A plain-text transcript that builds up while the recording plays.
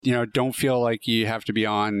don't feel like you have to be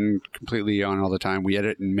completely on all the time. We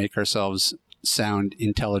edit and make ourselves sound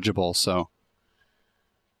intelligible. So,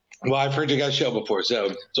 well, I've heard you guys show before, so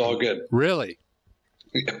it's all good. Really?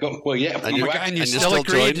 Well, yeah. And you still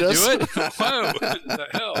agreed to do it? Whoa! What the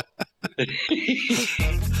hell?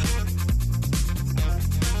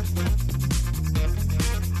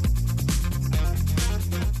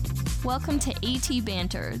 Welcome to AT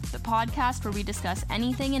Banter, the podcast where we discuss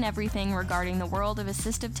anything and everything regarding the world of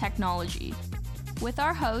assistive technology. With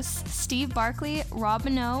our hosts, Steve Barkley, Rob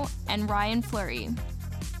Minot, and Ryan Fleury.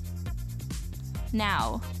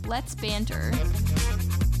 Now, let's banter.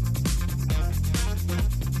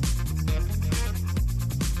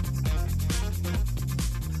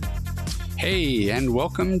 Hey, and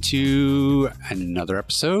welcome to another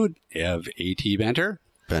episode of AT Banter.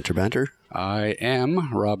 Banter. I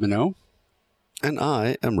am Rob Minot. And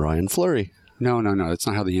I am Ryan Fleury. No. That's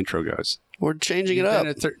not how the intro goes. We're changing it up.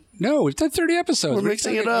 No, we've done 30 episodes. We're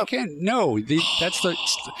mixing it up. That's the...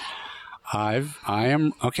 I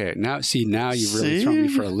am... Okay, now you've really thrown me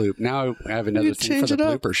for a loop. Now I have another thing for the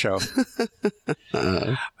blooper show.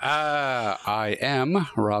 I am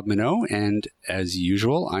Rob Minot, and as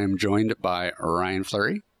usual, I am joined by Ryan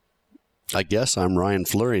Fleury. I guess I'm Ryan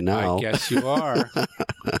Fleury now. I guess you are.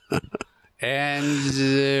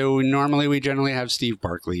 And normally we generally have Steve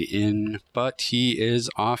Barkley in, but he is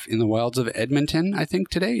off in the wilds of Edmonton, I think,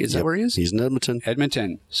 today. Is that where he is? He's in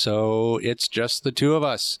Edmonton. So it's just the two of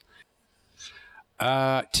us.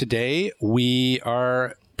 Today we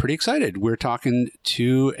are pretty excited. We're talking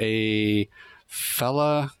to a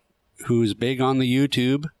fella who's big on the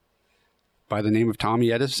YouTube by the name of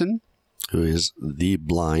Tommy Edison. Who is the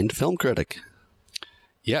blind film critic.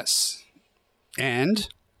 Yes. And...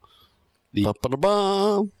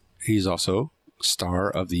 he's also star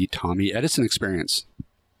of the Tommy Edison Experience.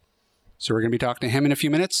 So we're going to be talking to him in a few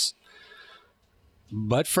minutes.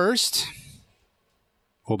 But first,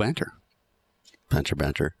 we'll banter.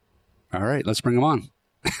 Banter. All right, let's bring him on.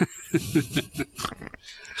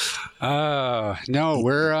 No,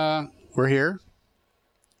 we're here.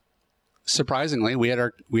 Surprisingly, we had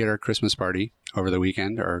our Christmas party over the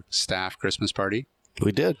weekend, our staff Christmas party.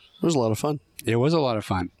 We did. It was a lot of fun. It was a lot of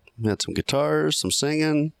fun. We had some guitars, some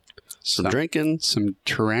singing, some drinking. Some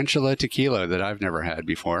tarantula tequila that I've never had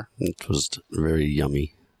before. It was very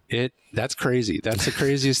yummy. That's crazy. That's the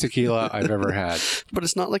craziest tequila I've ever had. But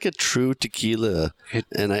it's not like a true tequila.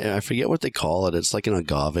 And I forget what they call it. It's like an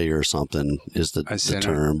agave or something is the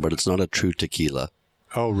term, but it's not a true tequila.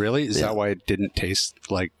 Oh, really? Is that why it didn't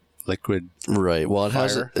taste like liquid? Right. Well, it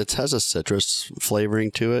fire? has a citrus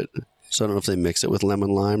flavoring to it. So I don't know if they mix it with lemon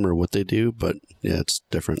lime or what they do, but yeah, it's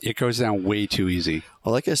different. It goes down way too easy.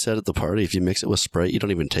 Well, like I said at the party, if you mix it with Sprite, you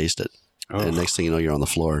don't even taste it. Oh. And next thing you know, you're on the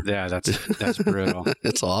floor. Yeah, that's brutal.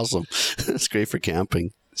 It's awesome. It's great for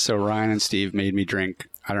camping. So Ryan and Steve made me drink,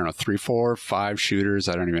 I don't know, 3, 4, 5 shooters.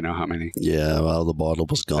 I don't even know how many. Yeah, well, the bottle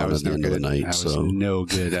was gone at the end of the night. That was no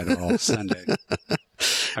good at all Sunday.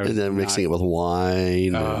 And then mixing it with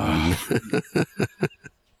wine.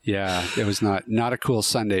 Yeah, it was not a cool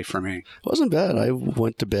Sunday for me. It wasn't bad. I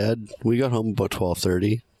went to bed. We got home about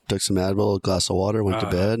 12:30. Took some Advil, a glass of water, went to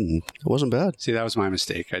bed, and it wasn't bad. See, that was my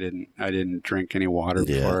mistake. I didn't drink any water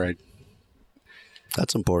before.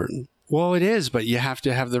 That's important. Well, it is, but you have to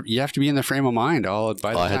be in the frame of mind.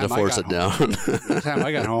 I had to force it down. By the time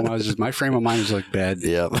I got home, my frame of mind was like bed.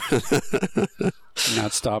 Yep.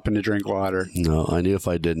 Not stopping to drink water. No, I knew if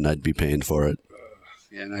I didn't, I'd be paying for it.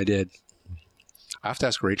 Yeah, and I did. I have to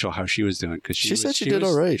ask Rachel how she was doing because she said she did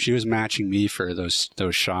all right. She was matching me for those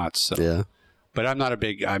shots. So. Yeah, but I'm not a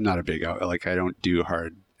big like I don't do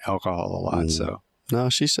hard alcohol a lot. So no,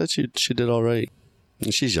 she said she did all right.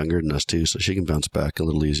 And she's younger than us too, so she can bounce back a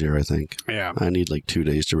little easier. I think. Yeah, I need like 2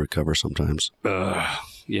 days to recover sometimes.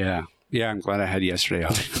 Yeah. I'm glad I had yesterday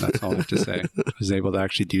off. That's all I have to say. I was able to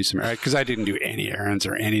actually do some because I didn't do any errands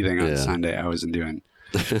or anything on Sunday. I wasn't doing.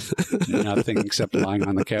 Nothing except lying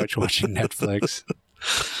on the couch watching Netflix.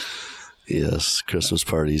 Yes, Christmas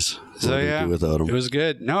parties. So yeah, without them. It was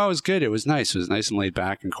good. No, it was good. It was nice. It was nice and laid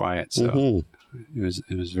back and quiet. So it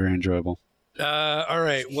was very enjoyable. All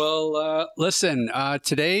right. Well, listen.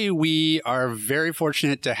 Today we are very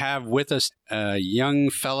fortunate to have with us a young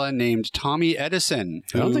fella named Tommy Edison.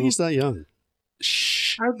 I don't think he's that young.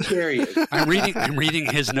 Shh. How dare you? I'm reading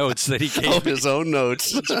his notes that he gave me. His own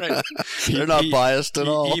notes. That's right. They're not biased at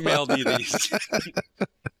all. He emailed me these.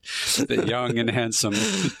 The young and handsome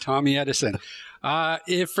Tommy Edison.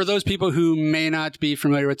 If for those people who may not be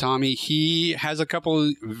familiar with Tommy, he has a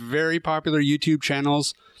couple very popular YouTube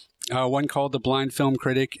channels. One called The Blind Film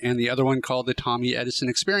Critic and the other one called The Tommy Edison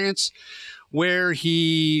Experience, where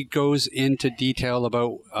he goes into detail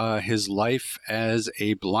about his life as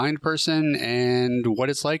a blind person and what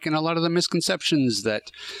it's like and a lot of the misconceptions that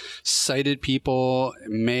sighted people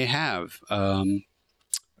may have.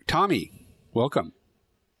 Tommy, welcome.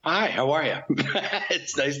 Hi, how are you?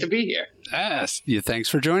 It's nice to be here. Yes, thanks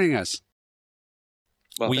for joining us.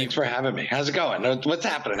 Well, thanks for having me. How's it going? What's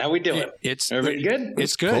happening? How we doing? Everybody good?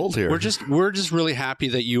 It's good. Cold here. We're just really happy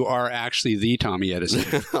that you are actually the Tommy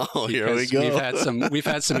Edison. Oh, here we go. We've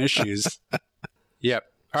had some issues. Yep.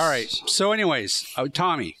 All right. So, anyways,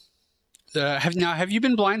 Tommy, have you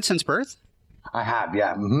been blind since birth? I have.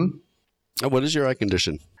 Yeah. Mm-hmm. What is your eye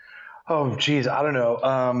condition? Oh, geez, I don't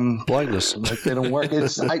know. Blindness. Like they don't work.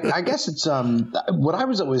 It's. I guess it's. What I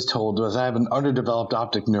was always told was I have an underdeveloped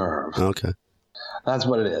optic nerve. Okay. That's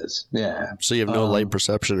what it is. Yeah. So you have no light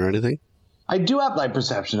perception or anything? I do have light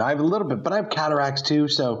perception. I have a little bit, but I have cataracts too,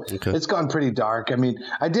 so It's gone pretty dark. I mean,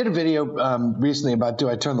 I did a video recently about do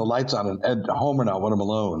I turn the lights on at home or not when I'm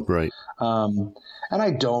alone? Right. And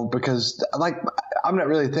I don't because I'm not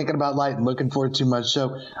really thinking about light and looking for it too much.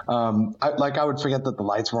 So I would forget that the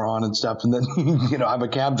lights were on and stuff, and then I have a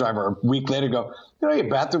cab driver a week later go, your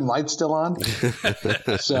bathroom light's still on.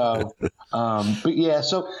 So, but yeah,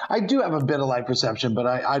 so I do have a bit of light perception, but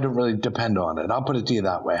I don't really depend on it. I'll put it to you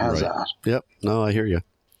that way. How's that? Yep. No, I hear you.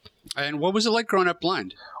 And what was it like growing up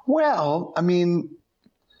blind? Well, I mean,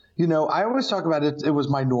 I always talk about it. It was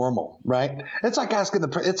my normal, right? It's like asking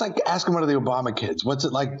one of the Obama kids, what's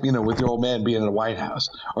it like, with your old man being in the White House?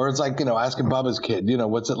 Or it's like, asking Bubba's kid,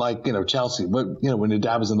 what's it like, Chelsea, when your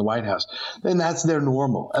dad was in the White House? And that's their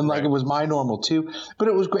normal. And it was my normal too, but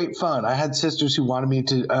it was great fun. I had sisters who wanted me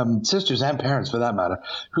to, sisters and parents for that matter,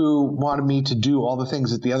 who wanted me to do all the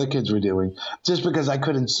things that the other kids were doing. Just because I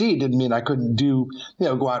couldn't see didn't mean I couldn't do,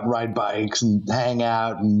 go out and ride bikes and hang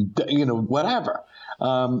out and, whatever.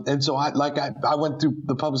 And so I went through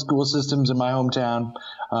the public school systems in my hometown,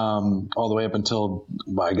 all the way up until,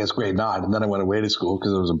 I guess, grade 9. And then I went away to school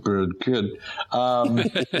because I was a bird kid. Well,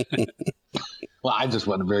 I just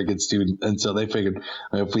wasn't a very good student. And so they figured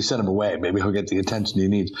if we send him away, maybe he'll get the attention he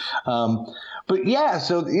needs. But yeah,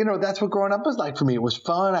 so, that's what growing up was like for me. It was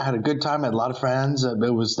fun. I had a good time. I had a lot of friends. I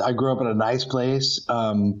grew up in a nice place.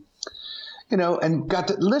 And got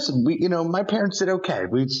to listen. We, my parents did okay.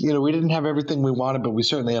 We didn't have everything we wanted, but we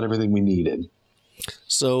certainly had everything we needed.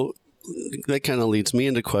 So that kind of leads me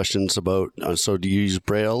into questions about, so do you use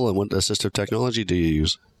Braille and what assistive technology do you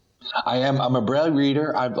use? I'm a Braille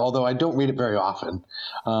reader, although I don't read it very often.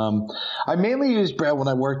 I mainly used Braille when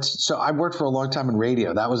I worked. So I worked for a long time in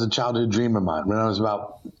radio. That was a childhood dream of mine. When I was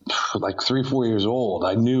about 3-4 years old,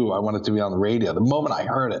 I knew I wanted to be on the radio. The moment I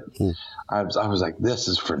heard it, I was like, this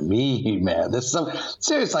is for me, man. This is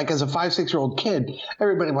serious. Like as a 5-6-year-old kid,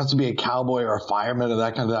 everybody wants to be a cowboy or a fireman or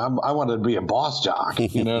that kind of thing. I wanted to be a boss jock.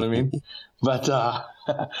 You know what I mean? But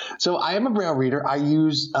so I am a Braille reader. I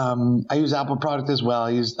use Apple product as well. I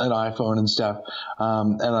use an iPhone and stuff,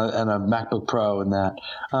 and a MacBook Pro and that.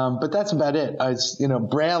 But that's about it.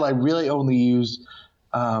 Braille I really only use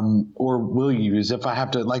or will use if I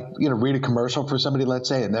have to read a commercial for somebody, let's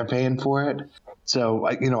say, and they're paying for it. So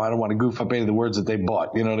I don't want to goof up any of the words that they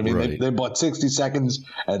bought. You know what I mean? Right. They bought 60 seconds,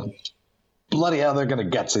 and bloody hell, they're going to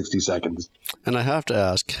get 60 seconds. And I have to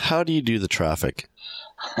ask, how do you do the traffic?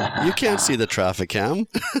 You can't see the traffic cam.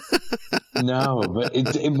 No, but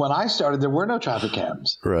when I started, there were no traffic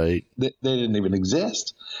cams. Right. They didn't even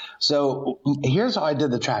exist. So here's how I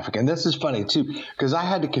did the traffic. And this is funny, too, because I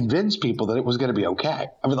had to convince people that it was going to be okay.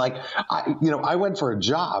 I mean, I went for a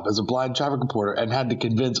job as a blind traffic reporter and had to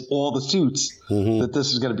convince all the suits that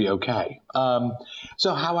this is going to be okay.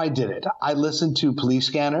 So how I did it, I listened to police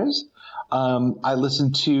scanners. I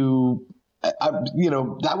listened to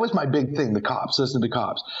that was my big thing, the cops, listen to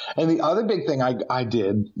cops. And the other big thing I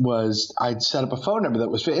did was I'd set up a phone number that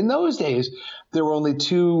was – in those days, there were only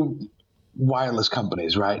 2 wireless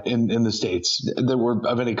companies, right, in the States that were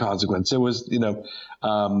of any consequence. It was,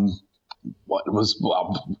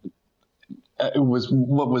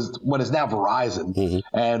 what is now Verizon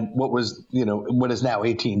and what is now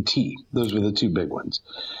AT&T. Those were the 2 big ones.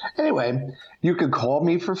 Anyway, you could call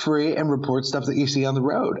me for free and report stuff that you see on the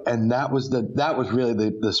road, and that was really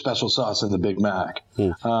the special sauce in the Big Mac.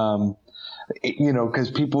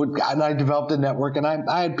 Because people would, and I developed a network, and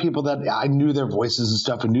I had people that I knew their voices and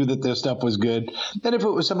stuff and knew that their stuff was good. Then if it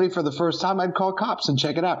was somebody for the first time, I'd call cops and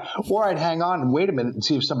check it out. Or I'd hang on and wait a minute and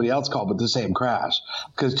see if somebody else called with the same crash.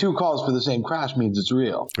 Because 2 calls for the same crash means it's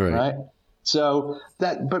real, right? So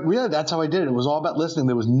but really that's how I did it. It was all about listening.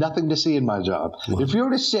 There was nothing to see in my job. Wow. If you were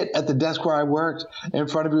to sit at the desk where I worked, in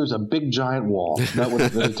front of you was a big giant wall. That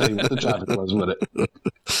would really tell you what the traffic was with it.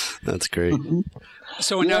 That's great.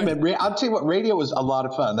 So now, I'll tell you what, radio was a lot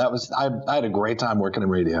of fun. I had a great time working in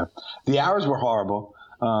radio. The hours were horrible,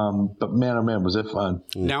 but man, oh man, was it fun.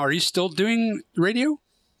 Now, are you still doing radio?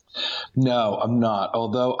 No, I'm not.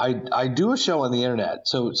 Although I do a show on the internet.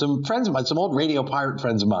 So some friends of mine, some old radio pirate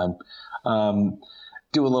friends of mine,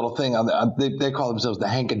 do a little thing on they call themselves the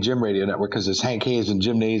Hank and Jim Radio Network because there's Hank Hayes and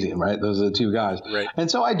Gymnasium, right? Those are the two guys. Right.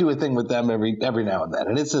 And so I do a thing with them every now and then,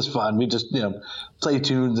 and it's just fun. We just play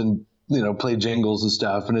tunes and play jingles and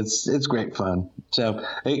stuff, and it's great fun. So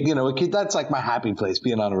that's like my happy place,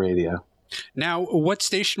 being on a radio. Now, what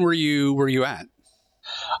station were you at?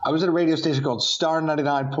 I was at a radio station called Star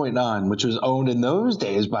 99.9, which was owned in those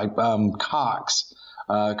days by Cox,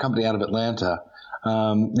 a company out of Atlanta.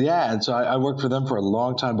 And so I worked for them for a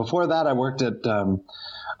long time. Before that, I worked at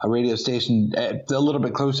a radio station a little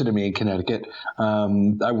bit closer to me in Connecticut.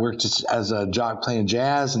 I worked as a jock playing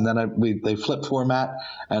jazz, and then they flipped format,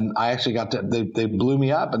 and I actually they blew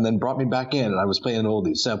me up and then brought me back in, and I was playing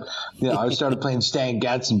oldies. So, I started playing Stan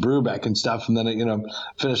Getz and Brubeck and stuff, and then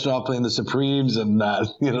finished off playing the Supremes and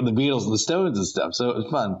the Beatles and the Stones and stuff. So it was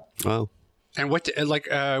fun. Wow. And which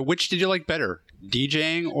did you like better,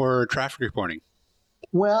 DJing or traffic reporting?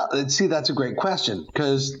 Well, see, that's a great question,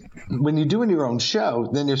 because when you're doing your own show,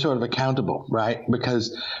 then you're sort of accountable, right?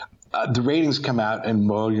 Because the ratings come out and,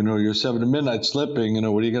 you're 7 to midnight slipping,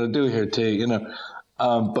 what are you going to do here, T?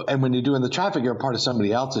 And when you're doing the traffic, you're a part of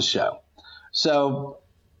somebody else's show. So,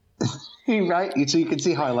 right? So you can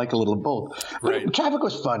see how I like a little of both. Right. But traffic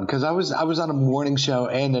was fun because I was on a morning show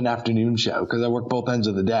and an afternoon show because I work both ends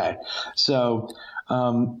of the day. So,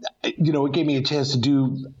 it gave me a chance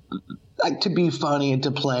to be funny and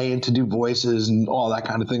to play and to do voices and all that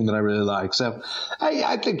kind of thing that I really like. So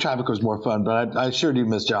I think traffic was more fun, but I sure do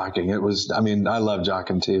miss jockeying. I love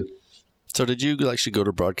jockeying too. So did you actually go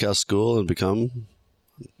to broadcast school and become?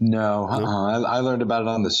 No, I learned about it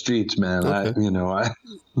on the streets, man. Okay.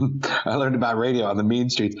 I learned about radio on the mean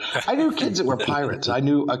streets. I knew kids that were pirates. I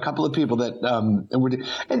knew a couple of people that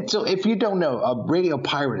and so if you don't know, a radio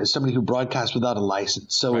pirate is somebody who broadcasts without a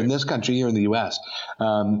license. So in this country, here in the U.S.,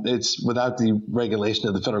 it's without the regulation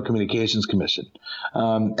of the Federal Communications Commission.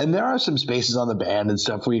 And there are some spaces on the band and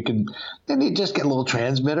stuff where you just get a little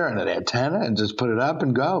transmitter and an antenna and just put it up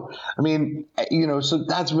and go. So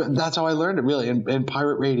that's how I learned it, really, in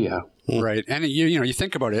pirate radio. Right. And you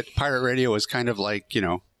think about it, pirate radio was kind of like,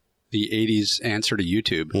 the 80s answer to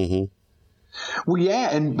YouTube. Mm-hmm. Well,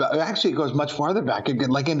 yeah, and actually it goes much farther back,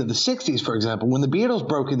 like into the 60s, for example. When the Beatles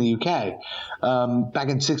broke in the UK back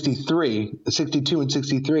in 62 and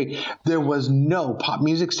 63, there was no pop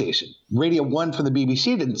music station. Radio 1 from the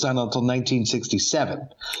BBC didn't sound until 1967.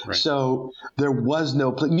 Right. So there was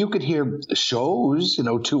no – you could hear shows,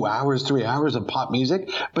 2 hours, 3 hours of pop music,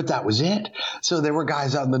 but that was it. So there were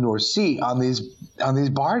guys out in the North Sea on these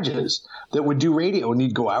barges that would do radio, and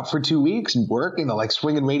you'd go out for 2 weeks and work, like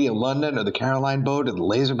Swinging Radio London or the Caroline boat or the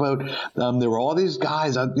Laser boat. There were all these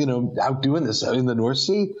guys out doing this in the North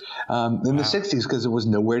Sea in the 60s because there was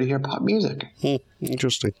nowhere to hear pop music.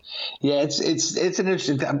 Interesting. Yeah, it's an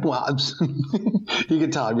interesting time. Well, you can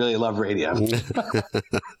tell I really love radio. It's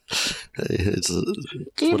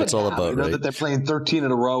what it's all about, right? That they're playing 13 in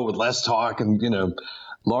a row with less talk and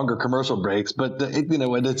longer commercial breaks, but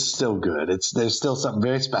and it's still good. There's still something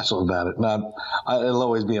very special about it. It'll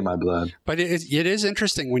always be in my blood. But it is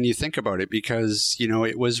interesting when you think about it because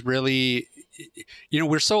it was really,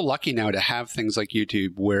 we're so lucky now to have things like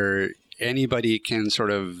YouTube where anybody can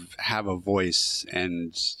sort of have a voice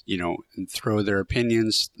and and throw their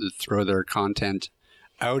opinions, throw their content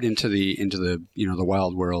out into the the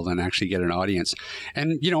wild world and actually get an audience.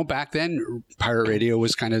 And back then pirate radio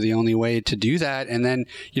was kind of the only way to do that. And then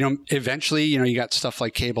eventually you got stuff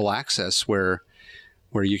like cable access where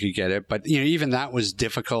you could get it, but even that was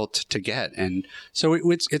difficult to get. And so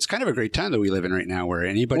it's kind of a great time that we live in right now where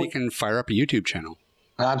anybody can fire up a YouTube channel.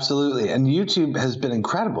 Absolutely. And YouTube has been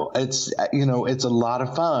incredible. It's it's a lot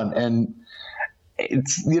of fun, and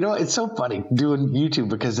it's so funny doing YouTube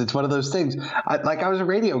because it's one of those things. I was a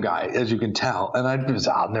radio guy, as you can tell, and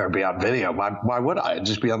I'll never be on video. Why would I? I'd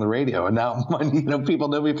just be on the radio. And now people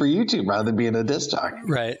know me for YouTube rather than being a disc jockey.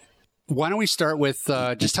 Right. Why don't we start with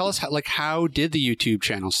just tell us how did the YouTube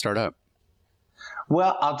channel start up?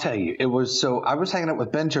 Well, I'll tell you, it was so I was hanging out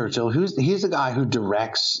with Ben Churchill, he's the guy who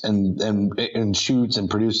directs and shoots and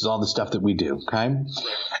produces all the stuff that we do. Okay.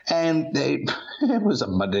 And it was a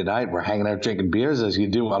Monday night. We're hanging out drinking beers as you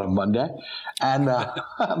do on a Monday. And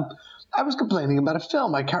I was complaining about a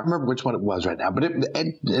film. I can't remember which one it was right now, but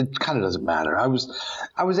it kind of doesn't matter. I was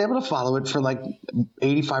able to follow it for like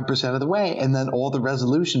 85% of the way, and then all the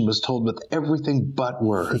resolution was told with everything but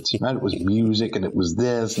words. Right? It was music, and it was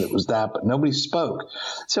this, and it was that, but nobody spoke.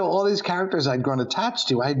 So all these characters I'd grown attached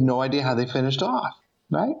to, I had no idea how they finished off.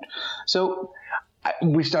 Right? So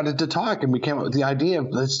we started to talk, and we came up with the idea of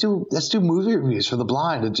let's do movie reviews for the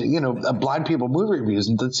blind, blind people movie reviews,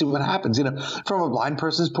 and let's see what happens, from a blind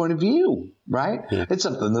person's point of view, right? Yeah. It's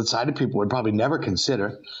something that sighted people would probably never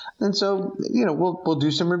consider, and so we'll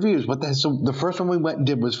do some reviews. So the first one we went and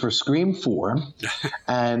did was for Scream 4,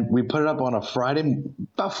 and we put it up on a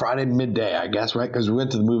about Friday midday, I guess, right? Because we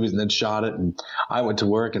went to the movies and then shot it, and I went to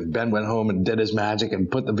work, and Ben went home and did his magic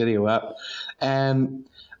and put the video up, and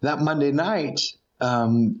that Monday night,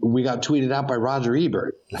 we got tweeted out by Roger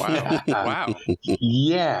Ebert. Wow. Wow.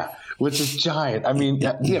 Yeah, which is giant. I mean,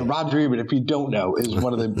 Roger Ebert, if you don't know, is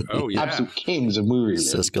one of the absolute kings of movie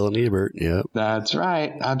reviews. Siskel and Ebert, yeah. That's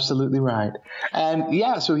right. Absolutely right. And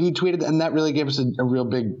so he tweeted, and that really gave us a real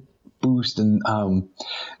big boost and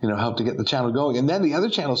helped to get the channel going. And then the other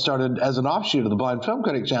channel started as an offshoot of the Blind Film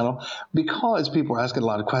Critic channel because people were asking a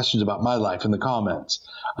lot of questions about my life in the comments.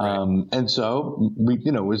 Right. And so we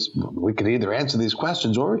could either answer these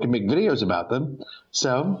questions or we could make videos about them.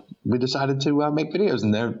 So we decided to make videos,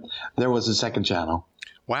 and there was a second channel.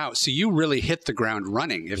 Wow. So you really hit the ground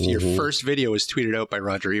running if your first video was tweeted out by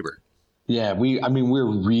Roger Ebert. Yeah, we're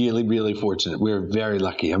really, really fortunate. We're very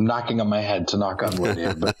lucky. I'm knocking on my head to knock on wood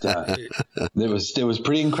here, but it was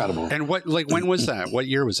pretty incredible. And when was that? What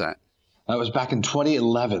year was that? That was back in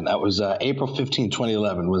 2011. That was April 15,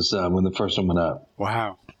 2011 was when the first one went up.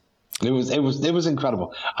 Wow. It was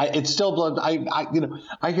incredible. It still blows.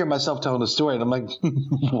 I hear myself telling a story, and I'm like,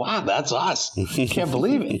 wow, that's us. Can't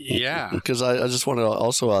believe it. Yeah. Because I just want to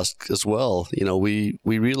also ask as well. We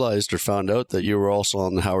realized or found out that you were also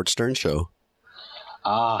on the Howard Stern show.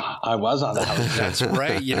 I was on the Howard Stern. That's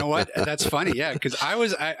right. You know what? That's funny. Yeah, because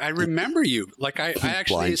I remember you. Like I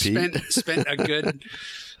actually spent a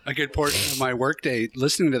good portion of my workday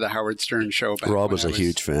listening to the Howard Stern show. Rob was a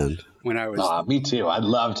huge fan. When I was, me too. I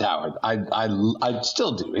loved Howard. I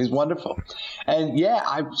still do. He's wonderful. And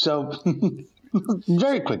so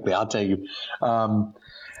very quickly, I'll tell you.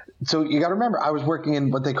 So you got to remember, I was working in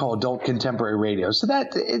what they call adult contemporary radio. So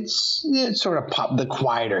that it's sort of pop the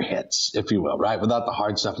quieter hits, if you will, right? Without the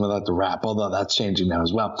hard stuff, without the rap, although that's changing now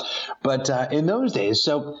as well. But in those days,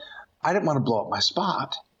 so I didn't want to blow up my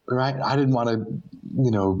spot. Right. I didn't want to,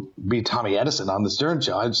 be Tommy Edison on the Stern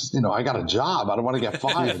Show. I just, I got a job. I don't want to get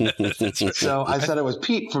fired. So I said it was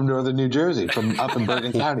Pete from Northern New Jersey, from up in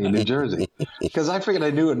Bergen County, New Jersey, because I figured I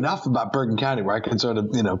knew enough about Bergen County where I could sort of,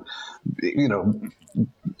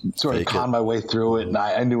 con my way through it. And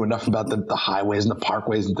I knew enough about the highways and the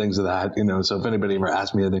parkways and things of that, So if anybody ever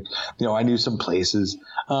asked me anything, I knew some places.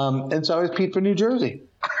 And so I was Pete from New Jersey.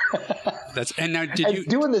 And now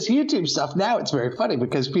doing this YouTube stuff now, it's very funny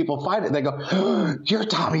because people find it and they go, oh, "You're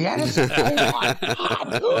Tommy Edison." Oh my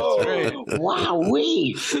God. Oh,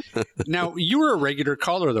 wowee. Now you were a regular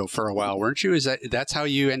caller though for a while, weren't you? That's how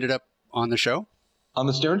you ended up on the show? On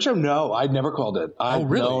the Stern Show? No, I never called it. Oh,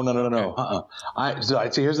 really? No. Okay.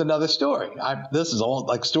 So here's another story. This is all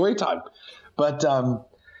like story time. But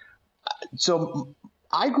so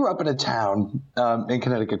I grew up in a town in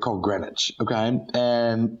Connecticut called Greenwich, okay?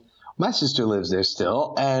 And my sister lives there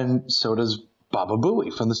still, and so does Baba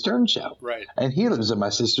Booey from the Stern Show. Right. And he lives in my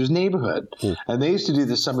sister's neighborhood. And they used to do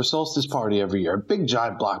the summer solstice party every year, a big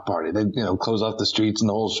giant block party. They'd, close off the streets and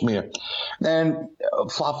the whole schmear. And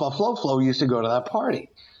Fla Fla Flo Flo used to go to that party.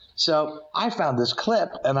 So I found this clip,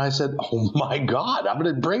 and I said, oh, my God, I'm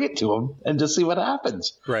going to bring it to him and just see what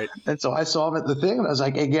happens. Right. And so I saw him at the thing, and I was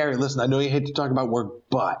like, hey, Gary, listen, I know you hate to talk about work,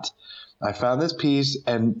 but I found this piece,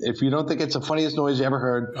 and if you don't think it's the funniest noise you ever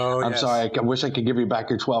heard, I'm sorry. I wish I could give you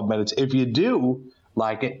back your 12 minutes. If you do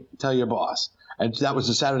like it, tell your boss. And that was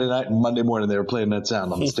a Saturday night, and Monday morning they were playing that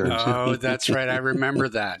sound on the Stern. Oh, that's right. I remember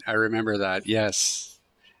that. Yes.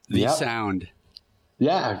 The sound.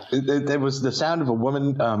 Yeah. It was the sound of a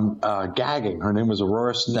woman gagging. Her name was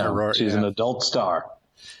Aurora Snow. She's an adult star.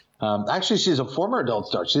 Actually, she's a former adult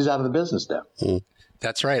star. She's out of the business now.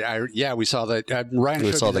 That's right. We saw that. Ryan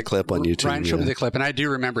we saw the clip on YouTube. Ryan showed me the clip, and I do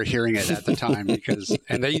remember hearing it at the time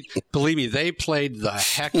and they, believe me, they played the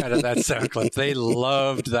heck out of that sound clip. They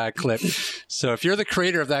loved that clip. So if you're the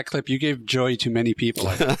creator of that clip, you gave joy to many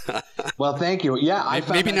people. Well, thank you. Yeah,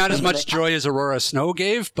 maybe not as much joy as Aurora Snow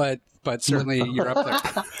gave, but certainly you're up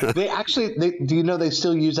there. They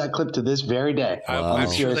still use that clip to this very day.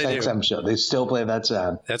 I'm sure XM show. They still play that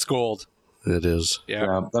sound. That's gold. It is.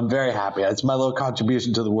 Yeah. I'm very happy. It's my little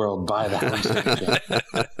contribution to the world. Buy that.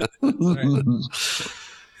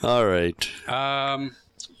 All right.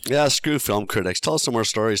 Yeah, screw film critics. Tell us some more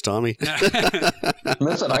stories, Tommy.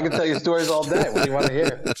 Listen, I can tell you stories all day. What do you want to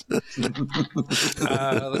hear?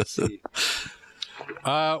 Let's see.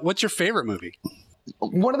 What's your favorite movie?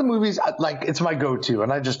 One of the movies, like, it's my go-to,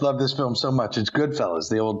 and I just love this film so much. It's Goodfellas,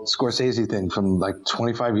 the old Scorsese thing from like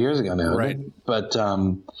 25 years ago now. Right. But,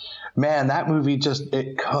 man, that movie just,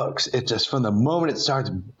 it cooks. It just, from the moment it starts,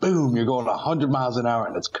 boom, you're going 100 miles an hour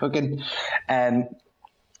and it's cooking. And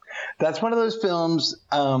that's one of those films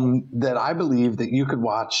that I believe that you could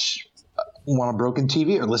watch on a broken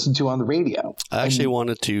TV or listen to on the radio. I actually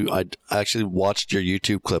watched your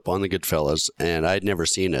YouTube clip on the Goodfellas, and I'd never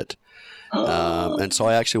seen it. And so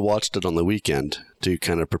I actually watched it on the weekend to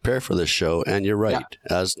kind of prepare for this show. And you're right.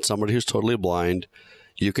 Yeah. As somebody who's totally blind,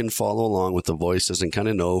 you can follow along with the voices and kind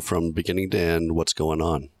of know from beginning to end what's going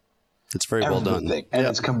on. It's very well done. And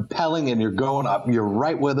it's compelling, and you're going up, you're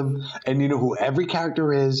right with them, and you know who every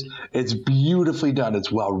character is. It's beautifully done.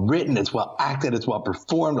 It's well written. It's well acted. It's well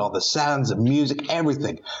performed. All the sounds, the music,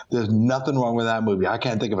 everything. There's nothing wrong with that movie. I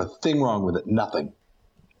can't think of a thing wrong with it. Nothing.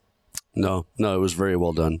 No, it was very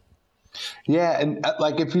well done. Yeah, and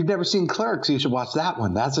like if you've never seen Clerks, you should watch that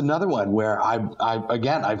one. That's another one where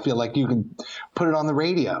I feel like you can put it on the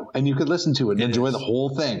radio and you could listen to it and enjoy the whole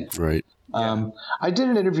thing. Right. I did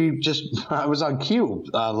an interview I was on Q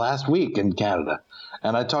last week in Canada,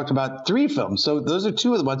 and I talked about 3 films. So those are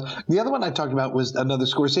 2 of the ones. The other one I talked about was another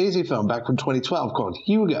Scorsese film back from 2012 called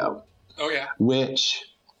Hugo. Oh, yeah. Which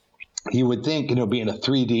you would think, being a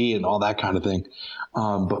 3D and all that kind of thing.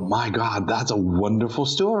 But my God, that's a wonderful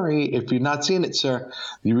story. If you've not seen it, sir,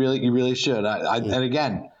 you really should. And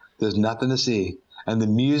again, there's nothing to see. And the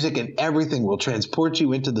music and everything will transport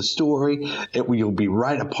you into the story. You'll be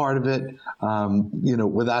right a part of it,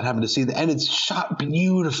 without having to see and it's shot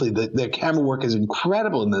beautifully. The camera work is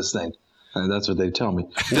incredible in this thing. And that's what they tell me.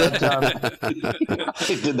 But, I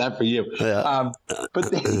did that for you. Yeah.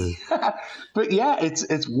 But yeah,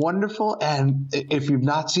 it's wonderful. And if you've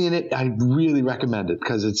not seen it, I really recommend it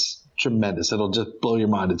because it's tremendous. It'll just blow your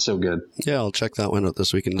mind. It's so good. Yeah, I'll check that one out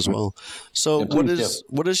this weekend as well. So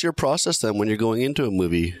what is your process then when you're going into a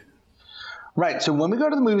movie? Right. So when we go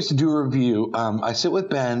to the movies to do a review, I sit with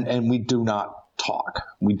Ben and we do not talk.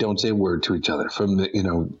 We don't say a word to each other from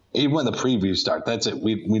even when the previews start. That's it.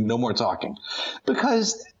 We no more talking,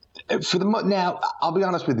 because now I'll be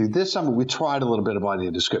honest with you. This summer we tried a little bit of audio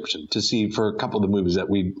description to see for a couple of the movies that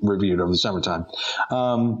we reviewed over the summertime,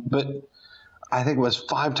 but I think it was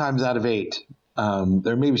 5 times out of 8,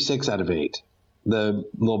 or maybe 6 out of 8. The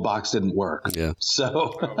little box didn't work. Yeah.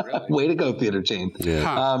 So, way to go, theater chain.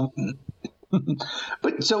 Yeah.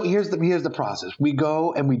 But so here's the process. We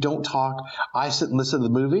go and we don't talk. I sit and listen to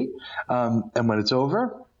the movie, and when it's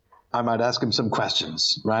over, I might ask him some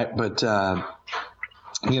questions, right? But that's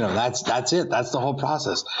it. That's the whole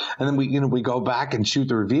process. And then we go back and shoot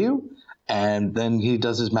the review, and then he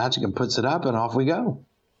does his magic and puts it up, and off we go.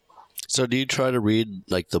 So do you try to read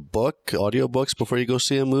like the audiobooks before you go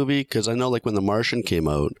see a movie? Because I know like when The Martian came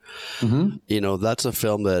out, that's a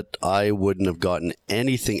film that I wouldn't have gotten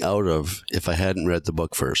anything out of if I hadn't read the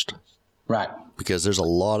book first. Right. Because there's a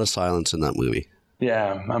lot of silence in that movie.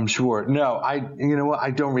 Yeah, I'm sure. No, you know what?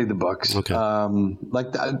 I don't read the books. Okay.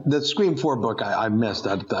 Like the Scream 4 book, I missed,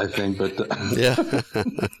 I think. But yeah.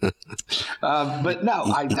 But no,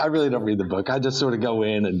 I really don't read the book. I just sort of go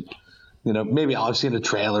in and, maybe I'll have seen a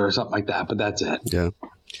trailer or something like that, but that's it. Yeah.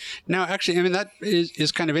 Now, actually, I mean, that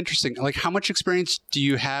is kind of interesting. Like, how much experience do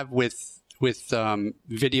you have with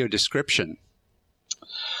video description?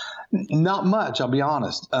 Not much, I'll be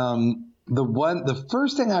honest. The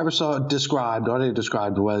first thing I ever saw audio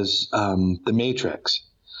described was The Matrix.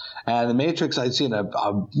 And The Matrix I'd seen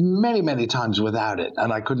many, many times without it,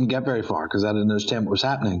 and I couldn't get very far because I didn't understand what was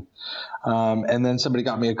happening. And then somebody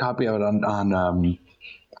got me a copy of it on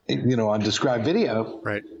described video.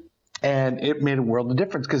 Right. And it made a world of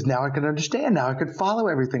difference because now I could understand. Now I could follow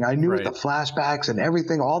everything. I knew what the flashbacks and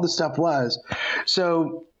everything, all the stuff was.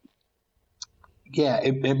 So, yeah,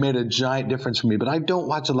 it made a giant difference for me. But I don't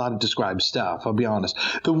watch a lot of described stuff, I'll be honest.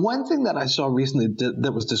 The one thing that I saw recently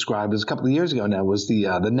that was described was a couple of years ago now was the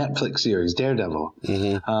Netflix series Daredevil.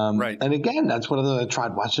 Mm-hmm. Right. And again, that's one of those I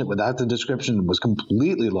tried watching it without the description and was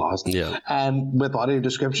completely lost. Yeah. And with audio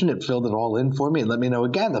description, it filled it all in for me and let me know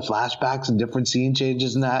again the flashbacks and different scene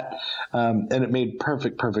changes and that. And it made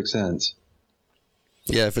perfect sense.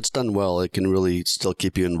 Yeah, if it's done well, it can really still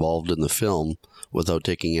keep you involved in the film without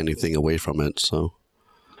taking anything away from it. So,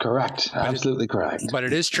 Correct. Absolutely correct. But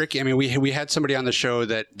it is tricky. I mean, we had somebody on the show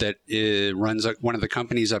that runs one of the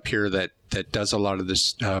companies up here that does a lot of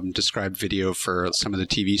this described video for some of the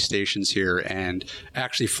TV stations here, and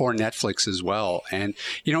actually for Netflix as well. And,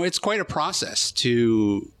 it's quite a process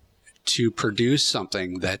to produce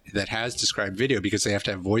something that has described video, because they have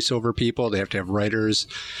to have voiceover people, they have to have writers,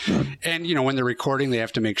 and when they're recording, they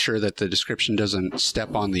have to make sure that the description doesn't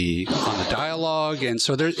step on the dialogue, and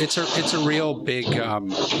so it's a real big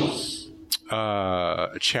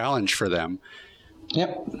challenge for them.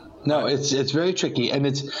 Yep. No, it's very tricky, and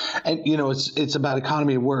it's about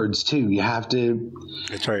economy of words too. You have to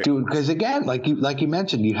do it, because again, like you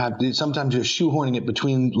mentioned, you have to, sometimes you're shoehorning it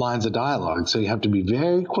between lines of dialogue, so you have to be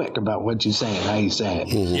very quick about what you say and how you say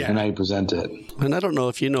it and how you present it. And I don't know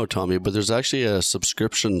if you know, Tommy, but there's actually a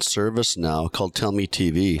subscription service now called Tell Me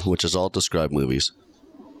TV, which is all described movies.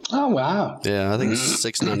 Oh, wow. Yeah, I think it's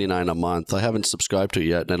 $6.99 a month. I haven't subscribed to it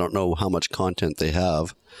yet, and I don't know how much content they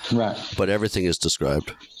have. Right. But everything is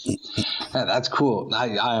described. Yeah, that's cool.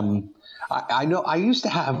 I know I used to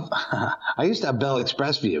have Bell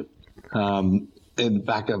Express View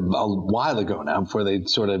back a while ago now, before they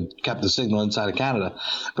sort of kept the signal inside of Canada.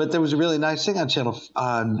 But there was a really nice thing on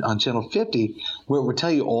channel 50 where it would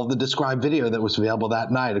tell you all the described video that was available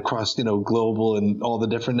that night across global and all the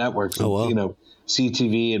different networks. Oh, wow.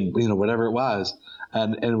 CTV and whatever it was.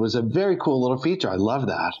 And it was a very cool little feature. I love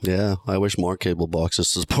that. Yeah, I wish more cable boxes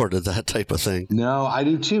supported that type of thing. No, I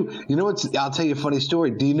do too. I'll tell you a funny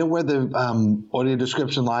story. Do you know where the audio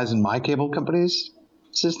description lies in my cable company's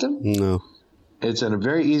system? No. It's in a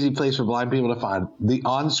very easy place for blind people to find, the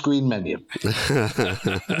on-screen menu.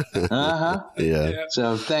 Yeah.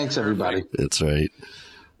 So thanks, everybody. That's right.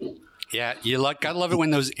 Yeah, gotta love it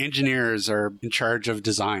when those engineers are in charge of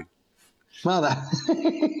design. Well,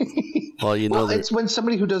 it's when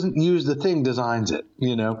somebody who doesn't use the thing designs it,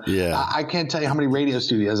 Yeah. I can't tell you how many radio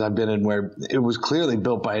studios I've been in where it was clearly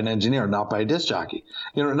built by an engineer, not by a disc jockey.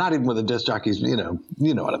 Not even with a disc jockey's, you know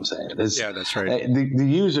what I'm saying. Yeah, that's right. The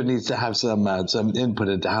user needs to have some input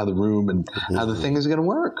into how the room and how the thing is going to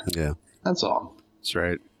work. Yeah. That's all. That's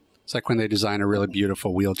right. It's like when they design a really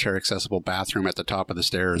beautiful wheelchair accessible bathroom at the top of the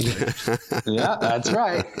stairs. Yeah, that's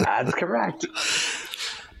right. That's correct.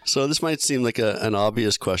 So this might seem like an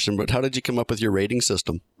obvious question, but how did you come up with your rating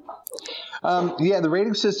system? The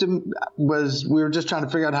rating system was, we were just trying to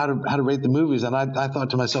figure out how to rate the movies. And I thought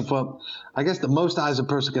to myself, well, I guess the most eyes a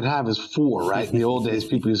person could have is 4, right? In the old days,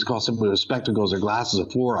 people used to call somebody with spectacles or glasses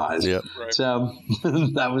of 4 eyes. Yep. Right. So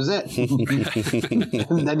that was it.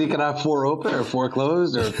 And then you could have 4 open or 4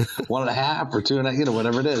 closed or 1.5 or 2.5,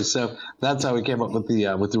 whatever it is. So that's how we came up with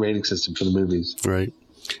the rating system for the movies. Right.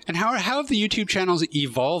 And how have the YouTube channels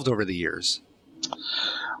evolved over the years?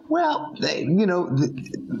 Well,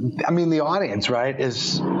 the audience, right,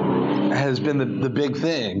 has been the big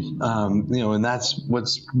thing, and that's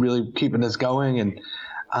what's really keeping us going. And,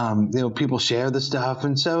 people share the stuff.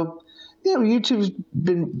 And so, YouTube's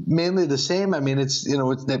been mainly the same. I mean, it's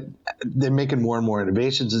that they're making more and more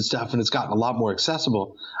innovations and stuff, and it's gotten a lot more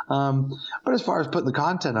accessible. But as far as putting the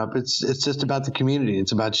content up, it's just about the community.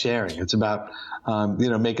 It's about sharing. It's about,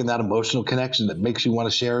 making that emotional connection that makes you want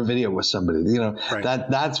to share a video with somebody. Right.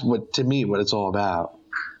 That's what it's all about.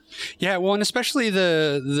 Yeah, well, and especially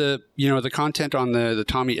the content on the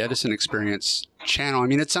Tommy Edison Experience channel. I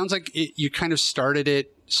mean, it sounds like you kind of started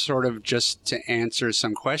it sort of just to answer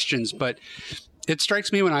some questions, but it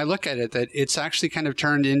strikes me when I look at it that it's actually kind of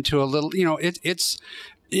turned into a little,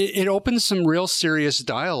 it opens some real serious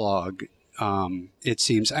dialogue. It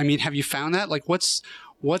seems. I mean, have you found that? Like, what's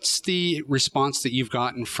the response that you've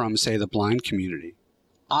gotten from, say, the blind community?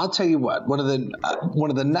 I'll tell you what, one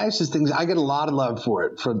of the nicest things, I get a lot of love for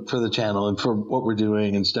it, for the channel and for what we're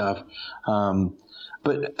doing and stuff.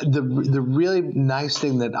 But the really nice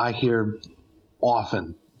thing that I hear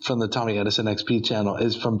often from the Tommy Edison XP channel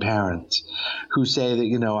is from parents who say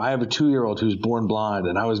that, I have a 2-year-old who's born blind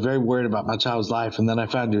and I was very worried about my child's life. And then I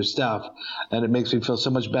found your stuff and it makes me feel so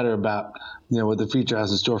much better about, what the future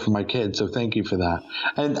has in store for my kids. So thank you for that.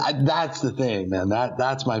 And that's the thing, man,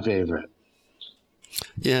 that's my favorite.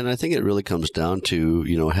 Yeah, and I think it really comes down to,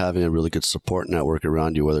 having a really good support network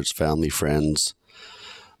around you, whether it's family, friends,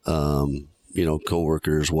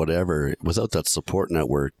 coworkers, whatever. Without that support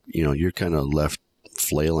network, you're kind of left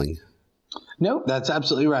flailing. No, that's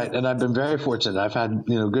absolutely right. And I've been very fortunate. I've had,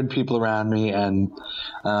 good people around me and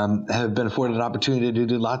have been afforded an opportunity to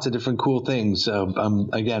do lots of different cool things. So I'm,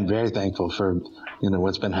 again, very thankful for,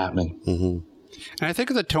 what's been happening. Mm-hmm. And I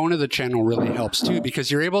think the tone of the channel really helps too, because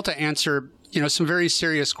you're able to answer, some very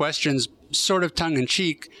serious questions, sort of tongue in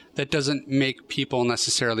cheek, that doesn't make people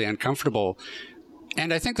necessarily uncomfortable.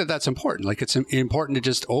 And I think that that's important. Like, it's important to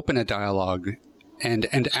just open a dialogue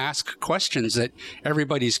and ask questions that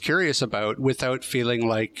everybody's curious about without feeling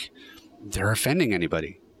like they're offending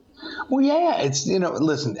anybody. Well, yeah, it's,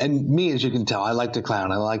 listen, and me, as you can tell, I like to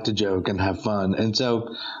clown, I like to joke and have fun. And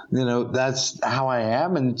so, that's how I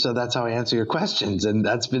am. And so that's how I answer your questions. And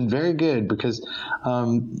that's been very good because,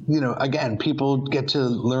 again, people get to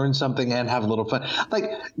learn something and have a little fun.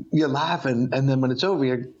 Like, you laugh and then when it's over,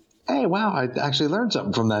 you're, hey, wow, I actually learned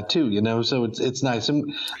something from that too, so it's nice.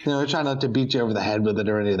 And, I try not to beat you over the head with it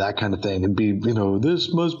or any of that kind of thing and be,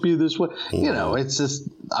 this must be this way. It's just,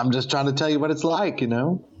 I'm just trying to tell you what it's like,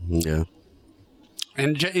 Yeah.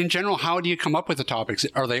 And in general, how do you come up with the topics?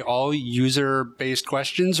 Are they all user-based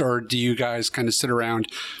questions, or do you guys kind of sit around,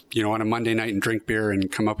 on a Monday night and drink beer and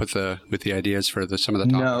come up with the ideas for some of the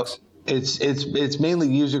topics? No. It's mainly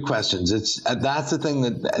user questions. That's the thing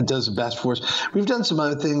that does the best for us. We've done some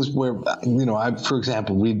other things where, for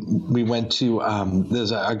example, we went to,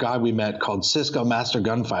 there's a guy we met called Cisco Master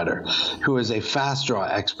Gunfighter, who is a fast draw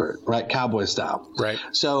expert, right? Cowboy style. Right.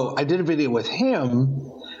 So I did a video with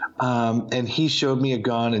him, and he showed me a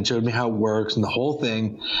gun and showed me how it works and the whole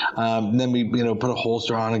thing. And then we, put a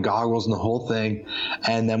holster on and goggles and the whole thing.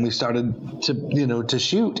 And then we started to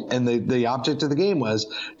shoot. And the object of the game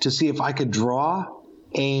was to see if I could draw,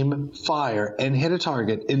 aim, fire, and hit a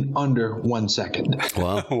target in under 1 second.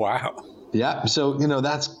 Wow. Wow. Yeah. So,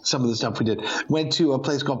 that's some of the stuff we did. Went to a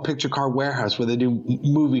place called Picture Car Warehouse where they do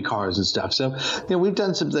movie cars and stuff. So, we've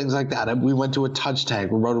done some things like that. We went to a touch tank.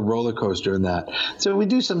 We rode a roller coaster in that. So we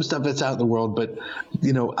do some stuff that's out in the world, but,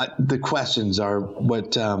 the questions are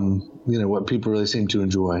what, what people really seem to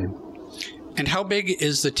enjoy. And how big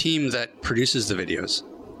is the team that produces the videos?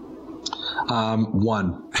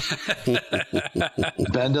 One.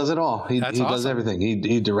 Ben does it all. He awesome. Does everything.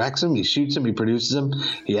 He directs them. He shoots them. He produces them.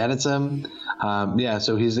 He edits them.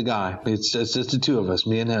 So he's the guy. It's just the two of us,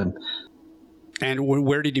 me and him. And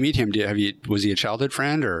where did you meet him? Was he a childhood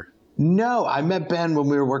friend or? No, I met Ben when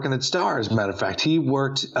we were working at Star, as a matter of fact. He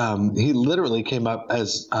worked, he literally came up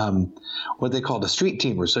as what they called a street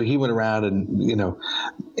teamer. So he went around and,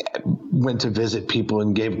 went to visit people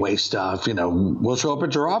and gave away stuff. We'll show up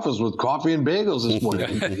at your office with coffee and bagels this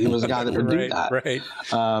morning. He was the guy that would do that. Right.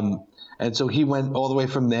 And so he went all the way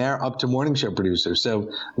from there up to morning show producer.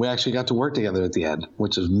 So we actually got to work together at the end,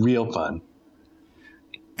 which is real fun.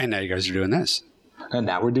 And now you guys are doing this. And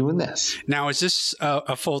now we're doing this. Now, is this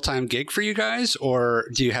a full-time gig for you guys, or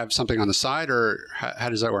do you have something on the side, or how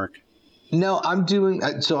does that work? No, I'm doing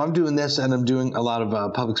this, and I'm doing a lot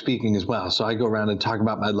of public speaking as well. So I go around and talk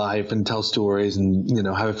about my life and tell stories and,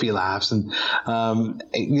 have a few laughs and,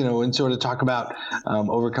 and sort of talk about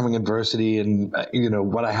overcoming adversity and,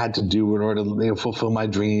 what I had to do in order to fulfill my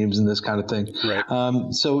dreams and this kind of thing. Right.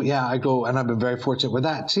 I go, and I've been very fortunate with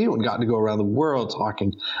that too, and gotten to go around the world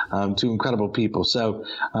talking to incredible people. So,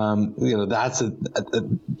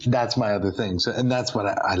 that's my other thing. So, and that's what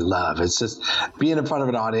I love. It's just being in front of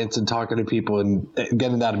an audience and talking to people and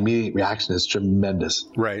getting that immediate reaction is tremendous.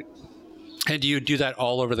 Right. And do you do that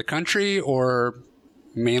all over the country or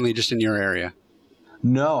mainly just in your area?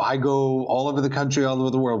 No, I go all over the country, all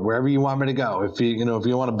over the world, wherever you want me to go. If you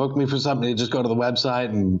want to book me for something, you just go to the website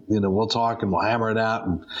and, we'll talk and we'll hammer it out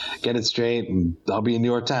and get it straight. And I'll be in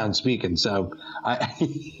your town speaking. So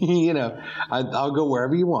I'll go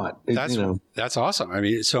wherever you want. That's awesome. I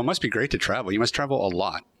mean, so it must be great to travel. You must travel a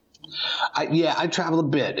lot. I travel a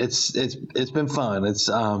bit. It's been fun. It's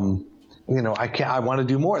I want to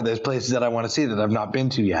do more. There's places that I want to see that I've not been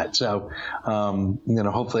to yet. So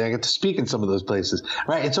hopefully I get to speak in some of those places.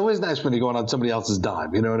 Right? It's always nice when you're going on somebody else's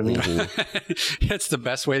dime. You know what I mean? It's the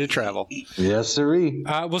best way to travel. Yes, sirree.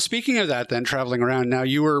 Well, speaking of that, then traveling around. Now,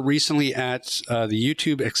 you were recently at the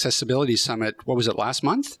YouTube Accessibility Summit. What was it, last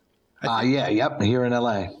month? Here in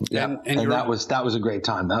LA. Yep. And that was a great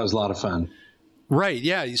time. That was a lot of fun. Right.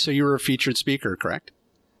 Yeah. So you were a featured speaker, correct?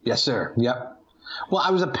 Yes, sir. Yep. Well,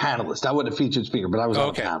 I was a panelist. I wasn't a featured speaker, but I was on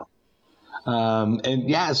a panel.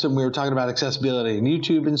 So we were talking about accessibility and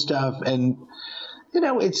YouTube and stuff. And,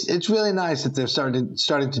 it's really nice that they're starting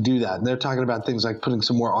to do that. And they're talking about things like putting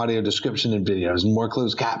some more audio description in videos and more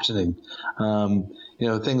closed captioning,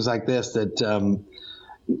 things like this that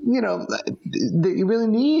that you really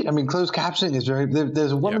need. I mean, closed captioning is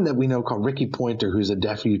there's a woman that we know called Ricky Pointer, who's a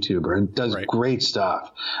deaf YouTuber and does great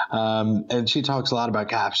stuff. And she talks a lot about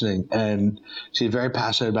captioning, and she's very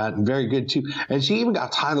passionate about it and very good too. And she even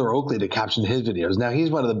got Tyler Oakley to caption his videos. Now he's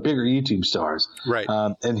one of the bigger YouTube stars. Right.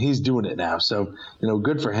 And he's doing it now. So,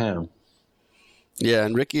 good for him. Yeah.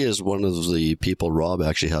 And Ricky is one of the people Rob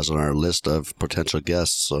actually has on our list of potential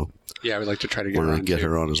guests. So yeah, we'd like to try to get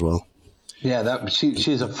her on as well. Yeah,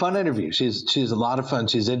 she's a fun interview. She's a lot of fun.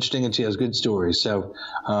 She's interesting and she has good stories. So,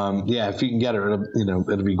 if you can get her,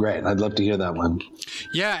 it'll be great. I'd love to hear that one.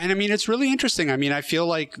 Yeah, and I mean, it's really interesting. I mean, I feel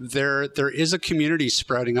like there is a community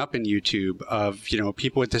sprouting up in YouTube of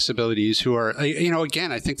people with disabilities who are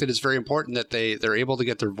again, I think that it's very important that they're able to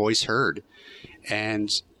get their voice heard, and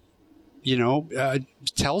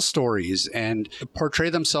tell stories and portray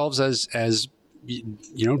themselves as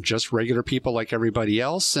just regular people like everybody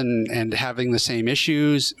else, and having the same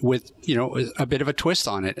issues with, a bit of a twist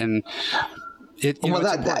on it. And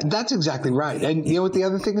that's exactly right. And you know what the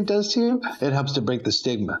other thing it does to you? It helps to break the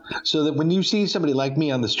stigma. So that when you see somebody like me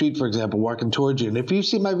on the street, for example, walking towards you, and if you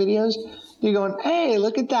see my videos, you're going, hey,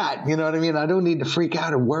 look at that. You know what I mean? I don't need to freak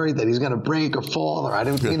out or worry that he's going to break or fall, or I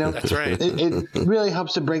don't, That's right. It really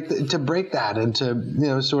helps to break that and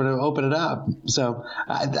to, sort of open it up. So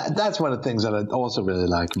that's one of the things that I also really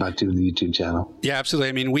like about doing the YouTube channel. Yeah, absolutely.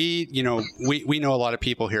 I mean, we know a lot of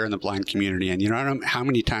people here in the blind community, and, I don't know how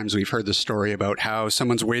many times we've heard the story about how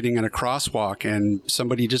someone's waiting at a crosswalk and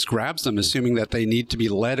somebody just grabs them, assuming that they need to be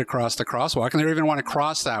led across the crosswalk, and they don't even want to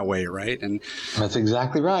cross that way, right? And that's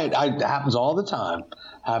exactly right. It happens all the time.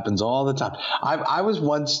 I was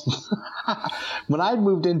once, when I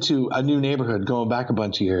moved into a new neighborhood going back a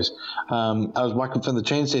bunch of years, I was walking from the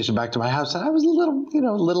train station back to my house, and I was a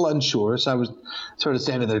little unsure. So I was sort of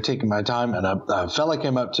standing there taking my time, and a fella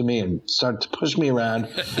came up to me and started to push me around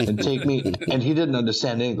and take me, and he didn't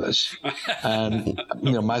understand English. And,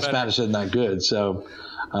 my Spanish isn't that good. So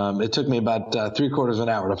it took me about 3/4 of an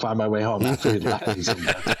hour to find my way home after he left. It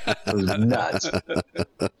was nuts.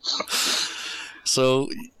 So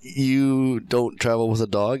you don't travel with a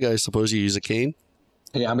dog? I suppose you use a cane?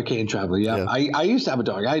 Yeah, I'm a cane traveler. Yeah. I used to have a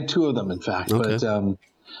dog. I had 2 of them, in fact. Okay. But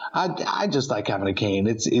I just like having a cane.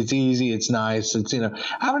 It's easy. It's nice. It's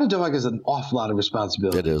having a dog is an awful lot of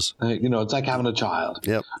responsibility. It is. It's like having a child.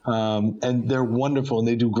 Yep. And they're wonderful and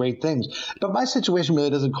they do great things. But my situation really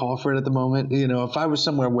doesn't call for it at the moment. If I was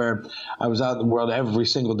somewhere where I was out in the world every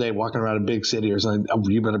single day walking around a big city or something,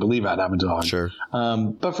 you better believe I'd have a dog. Sure.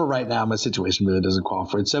 But for right now, my situation really doesn't call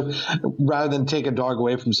for it. So rather than take a dog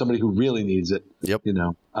away from somebody who really needs it, yep.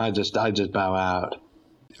 I just bow out.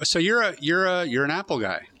 So you're an Apple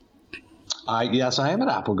guy. Yes, I am an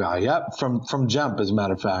Apple guy. Yep, from jump, as a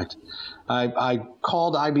matter of fact. I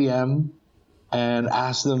called IBM and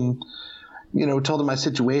asked them, told them my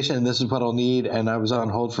situation and this is what I'll need. And I was on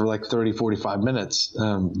hold for like 30, 45 minutes.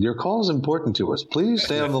 Your call is important to us. Please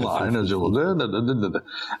stay on the line.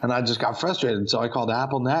 And I just got frustrated. So I called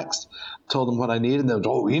Apple next, told them what I needed. And they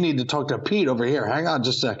were, you need to talk to Pete over here. Hang on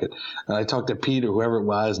just a second. And I talked to Pete or whoever it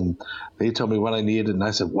was, and they told me what I needed. And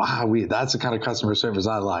I said, wow, that's the kind of customer service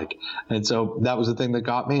I like. And so that was the thing that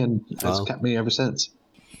got me, and it's kept me ever since.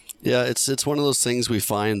 Yeah, it's one of those things we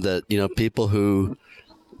find that, people who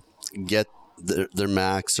get their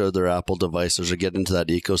Macs or their Apple devices or get into that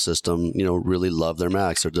ecosystem, really love their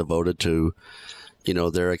Macs. They're devoted to,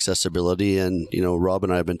 their accessibility. And, Rob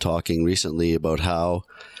and I have been talking recently about how,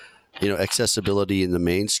 accessibility in the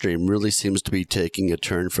mainstream really seems to be taking a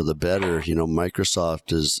turn for the better.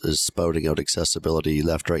 Microsoft is spouting out accessibility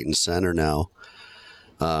left, right, and center now,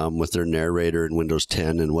 with their narrator in Windows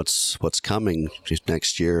 10 and what's coming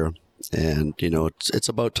next year. And, it's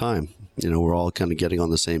about time. We're all kind of getting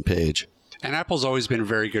on the same page. And Apple's always been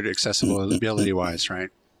very good accessibility-wise, right?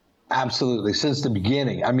 Absolutely, since the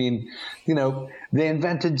beginning. I mean, they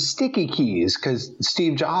invented sticky keys because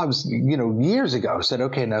Steve Jobs, years ago said,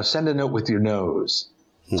 okay, now send a note with your nose.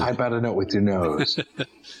 Type out a note with your nose.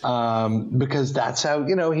 Because that's how,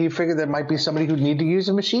 he figured there might be somebody who'd need to use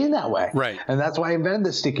a machine that way. Right. And that's why he invented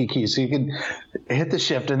the sticky key. So you could hit the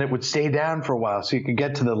shift and it would stay down for a while so you could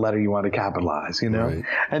get to the letter you want to capitalize, Right.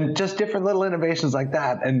 And just different little innovations like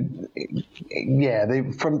that. And yeah,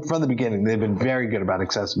 from the beginning, they've been very good about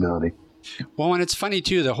accessibility. Well, and it's funny,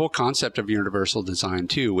 too, the whole concept of universal design,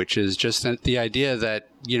 too, which is just the idea that,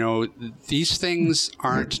 these things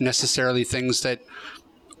aren't necessarily things that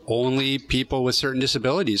only people with certain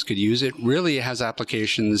disabilities could use. It really has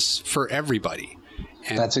applications for everybody.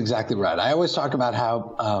 And that's exactly right. I always talk about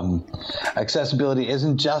how accessibility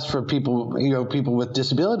isn't just for people, people with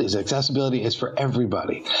disabilities. Accessibility is for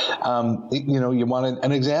everybody. You want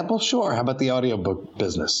an example? Sure. How about the audiobook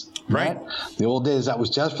business? Right. The old days, that was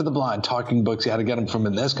just for the blind. Talking books, you had to get them from,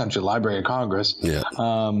 in this country, Library of Congress. Yeah.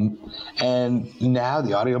 And now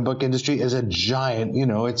the audiobook industry is a giant,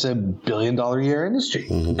 it's a $1 billion a year industry.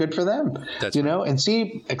 Mm-hmm. Good for them. That's right. And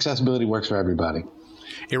see, accessibility works for everybody.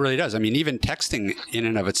 It really does. I mean, even texting in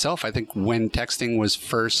and of itself, I think when texting was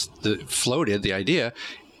first floated, the idea,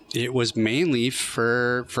 it was mainly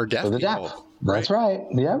for deaf people. Deaf. That's right.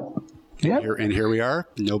 Yep. And here we are.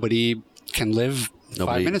 Nobody can live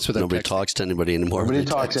 5 minutes without nobody texting. Talks to anybody anymore. Nobody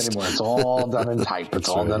talks anymore. It's all done in type. It's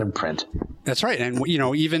all done in print. That's right. And,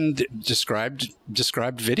 even described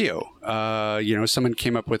video. Someone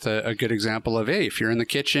came up with a good example of, hey, if you're in the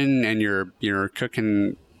kitchen and you're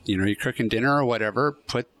cooking, you're cooking dinner or whatever,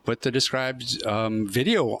 put the described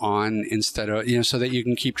video on instead of, so that you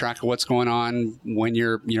can keep track of what's going on when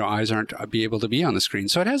your, eyes aren't be able to be on the screen.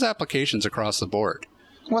 So it has applications across the board.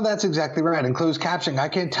 Well, that's exactly right. And closed captioning, I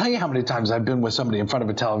can't tell you how many times I've been with somebody in front of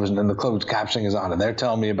a television and the closed captioning is on, and they're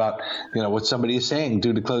telling me about, what somebody is saying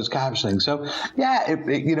due to closed captioning. So, yeah, it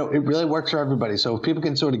really works for everybody. So if people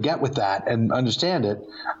can sort of get with that and understand it,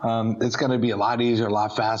 it's going to be a lot easier, a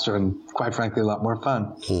lot faster, and quite frankly, a lot more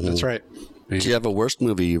fun. Mm-hmm. That's right. Do you have a worst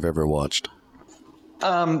movie you've ever watched?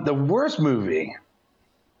 The worst movie?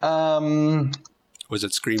 Was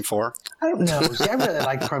it Scream 4? I don't know. See, I really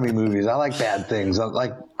like crummy movies. I like bad things. I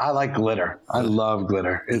like glitter. I love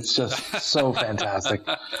glitter. It's just so fantastic.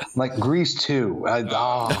 Like Grease 2.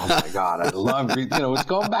 Oh my God, I love Grease. It's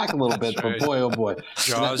going back a little bit, but boy, oh boy.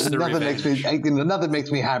 Jaws, nothing makes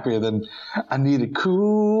me happier than I need a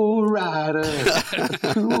cool rider.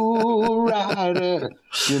 Cool rider.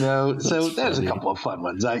 So there's a couple of fun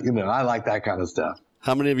ones. I like that kind of stuff.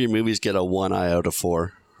 How many of your movies get a 1 eye out of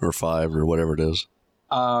 4 or 5 or whatever it is?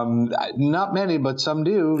 Not many, but some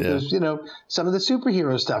do. Yeah. There's, some of the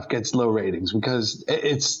superhero stuff gets low ratings because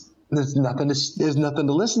there's nothing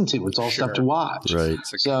to listen to. It's all stuff to watch. Right.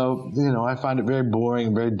 So, I find it very boring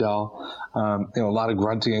and very dull. A lot of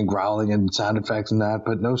grunting and growling and sound effects and that,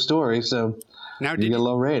 but no story. So now, you get a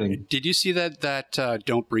low rating. Did you see that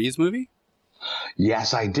Don't Breathe movie?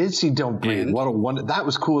 Yes, I did see Don't Breathe. And? What a wonder! That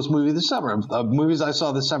was coolest movie this summer. Of movies I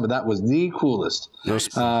saw this summer, that was the coolest. No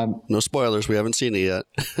spoilers. We haven't seen it yet.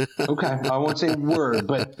 Okay, I won't say a word,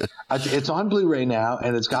 but it's on Blu-ray now,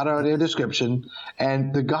 and it's got an audio description.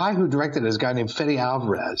 And the guy who directed it is a guy named Fede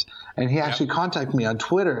Alvarez, and he actually contacted me on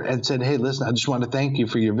Twitter and said, "Hey, listen, I just want to thank you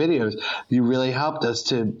for your videos. You really helped us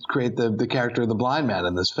to create the character of the blind man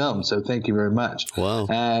in this film. So thank you very much." Wow.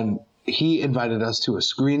 And he invited us to a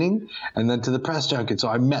screening and then to the press junket. So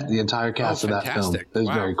I met the entire cast of that film. It was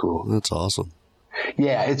very cool. That's awesome.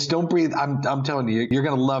 Yeah, it's Don't Breathe. I'm telling you, you're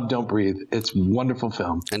going to love Don't Breathe. It's a wonderful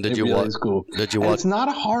film. And did you watch? It's cool. Did you watch? It's not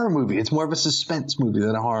a horror movie. It's more of a suspense movie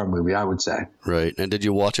than a horror movie, I would say. Right. And did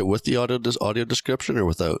you watch it with the audio description or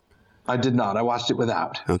without? I did not. I watched it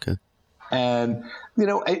without. Okay. And,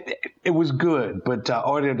 it was good, but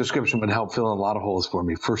audio description would help fill in a lot of holes for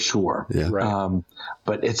me, for sure. Yeah. Right.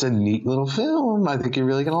 But it's a neat little film. I think you're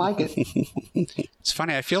really going to like it. It's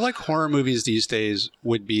funny. I feel like horror movies these days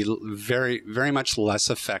would be very, very much less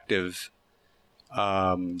effective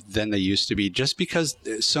than they used to be, just because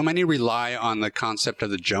so many rely on the concept of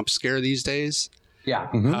the jump scare these days. Yeah.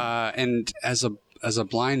 Mm-hmm. And as a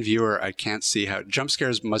blind viewer, I can't see how jump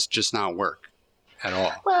scares must just not work at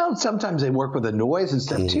all. Well, sometimes they work with the noise and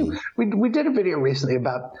stuff too. We did a video recently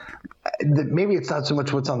about maybe it's not so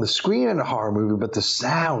much what's on the screen in a horror movie, but the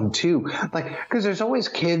sound too. Like, because there's always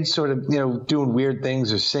kids sort of doing weird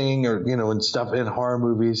things or singing or and stuff in horror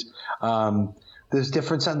movies. There's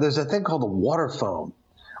different sound. There's a thing called a water foam,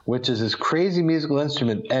 which is this crazy musical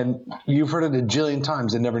instrument, and you've heard it a jillion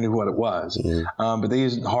times and never knew what it was. But they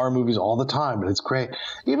use it in horror movies all the time, and it's great.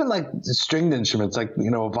 Even like stringed instruments, like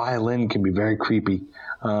a violin can be very creepy,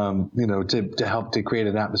 to help to create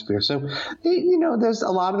an atmosphere. So, there's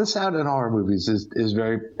a lot of the sound in horror movies is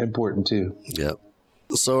very important too. Yep.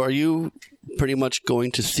 So, are you pretty much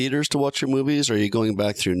going to theaters to watch your movies? Or are you going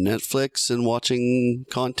back through Netflix and watching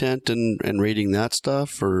content and rating that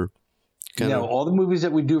stuff, or? All the movies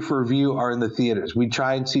that we do for review are in the theaters. We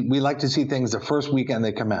like to see things the first weekend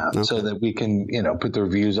they come out, so that we can, put the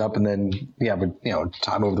reviews up, and then you have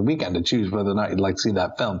time over the weekend to choose whether or not you'd like to see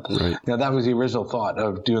that film. Right. That was the original thought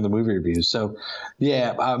of doing the movie reviews. So,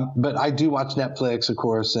 but I do watch Netflix, of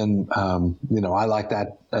course, and I like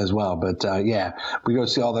that as well. But we go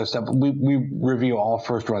see all their stuff. We review all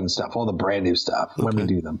first run stuff, all the brand new stuff when we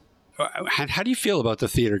do them. How do you feel about the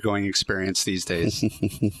theater going experience these days?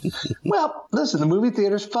 Well, listen, the movie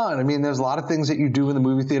theater's fun. I mean, there's a lot of things that you do in the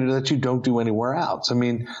movie theater that you don't do anywhere else. I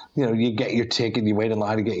mean, you get your ticket, you wait in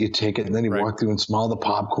line to get your ticket, and then you walk through and smell the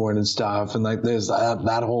popcorn and stuff. And like, there's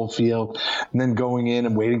that whole feel. And then going in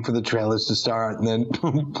and waiting for the trailers to start, and then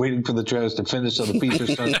waiting for the trailers to finish so the feature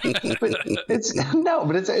starts.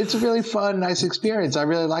 But it's a really fun, nice experience. I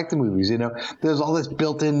really like the movies. There's all this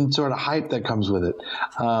built-in sort of hype that comes with it.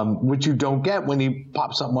 Which you don't get when you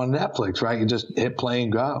pop something on Netflix, right? You just hit play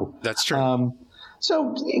and go. That's true.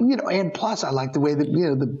 So, you know, and plus I like the way that, you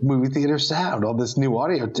know, the movie theater sound, all this new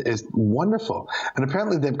audio is wonderful. And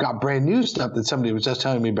apparently they've got brand new stuff that somebody was just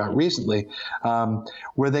telling me about recently,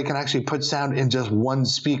 where they can actually put sound in just one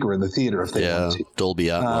speaker in the theater if they want to. Dolby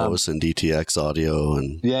Atmos and DTX audio.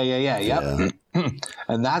 And Yep.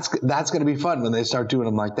 And that's going to be fun when they start doing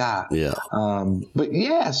them like that. Yeah. But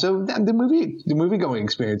yeah, so the movie going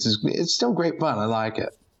experience it's still great fun. I like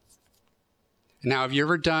it. Now, have you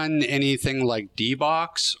ever done anything like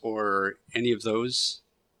D-Box or any of those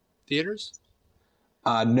theaters?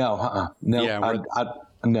 No. No. Yeah,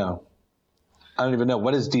 no. I don't even know.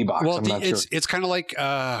 What is D-Box? Well, I'm not sure. It's kind of like,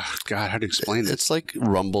 God, how to explain it? It's like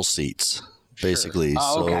rumble seats, basically.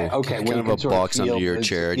 Oh, okay. So okay. kind of a box under your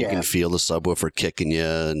chair, and you can feel the subwoofer kicking you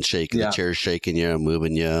and shaking. The chair shaking you and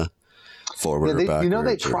moving you forward or backwards. You know,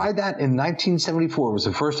 they tried that in 1974. It was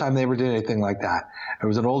the first time they ever did anything like that. It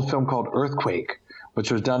was an old film called Earthquake,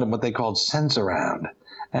 which was done in what they called Sensurround.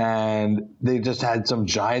 And they just had some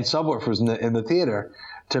giant subwoofers in the theater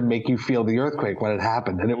to make you feel the earthquake when it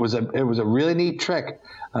happened. And it was a really neat trick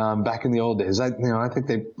back in the old days. I think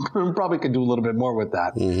they probably could do a little bit more with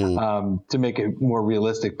that to make it more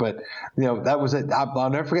realistic. But, you know, that was it. I'll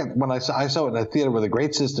never forget when I saw it in a theater with a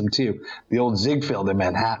great system too, the old Ziegfeld in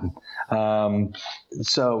Manhattan.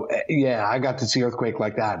 So yeah, I got to see Earthquake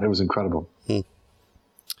like that, and it was incredible.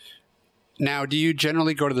 Now, do you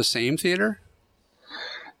generally go to the same theater?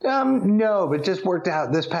 No, but it just worked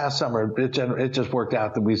out this past summer. It just worked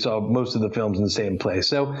out that we saw most of the films in the same place.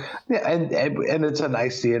 So, yeah, and it's a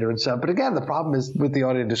nice theater and stuff. But again, the problem is with the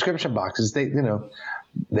audio description boxes. They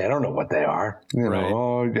don't know what they are.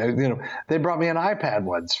 They brought me an iPad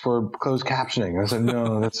once for closed captioning. I said,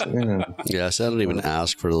 no, that's Yes, I don't even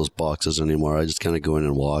ask for those boxes anymore. I just kind of go in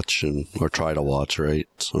and watch or try to watch, right?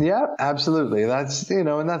 So. Yeah, absolutely. That's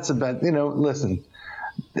and that's about listen.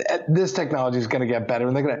 This technology is going to get better,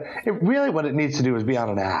 and what it needs to do is be on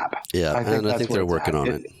an app. Yeah, I think they're working on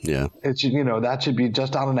it. Yeah, it's that should be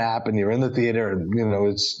just on an app, and you're in the theater, and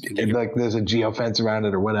it's like there's a geofence around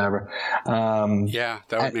it or whatever. That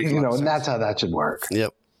would make a lot of sense. And that's how that should work.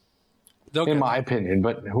 Yep. In my opinion,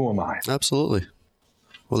 but who am I? Absolutely.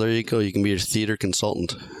 Well, there you go. You can be a theater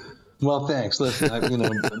consultant. Well, thanks. Listen,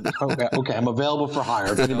 okay, I'm available for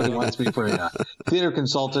hire if anybody wants me for a theater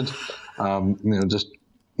consultant. Just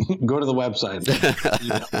go to the website.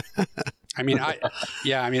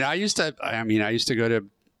 I used to go to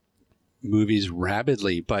movies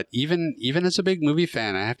rabidly, but even as a big movie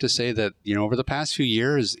fan, I have to say that over the past few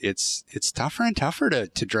years, it's tougher and tougher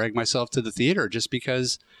to drag myself to the theater, just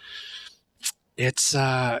because it's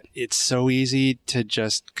so easy to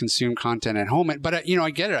just consume content at home. But I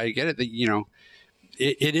get it that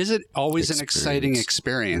it isn't always an exciting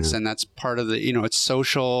experience, and that's part of the it's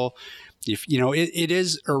social. It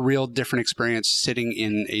is a real different experience sitting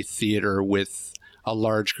in a theater with a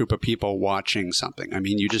large group of people watching something. I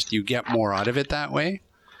mean, you get more out of it that way.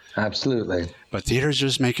 Absolutely. But theaters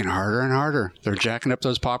just making it harder and harder. They're jacking up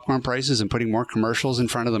those popcorn prices and putting more commercials in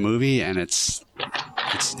front of the movie, and it's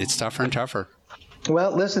tougher and tougher.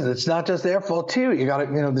 Well, listen, it's not just their fault too. You got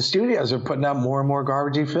to, the studios are putting out more and more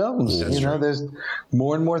garbagey films. There's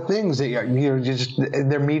more and more things that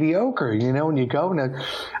they're mediocre. When you go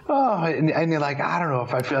and you're like, I don't know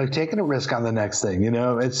if I feel like taking a risk on the next thing.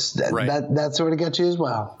 It's that sort of gets you as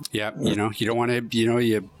well. Yeah, you don't want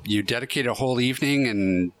to. You dedicate a whole evening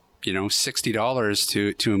and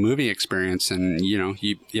 $60 to a movie experience, and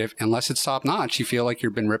unless it's top notch, you feel like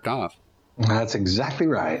you've been ripped off. That's exactly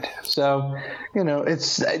right. So,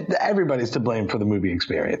 it's everybody's to blame for the movie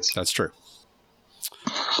experience. That's true.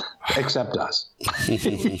 Except us.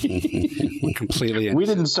 Completely. We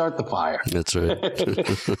didn't start the fire. That's right.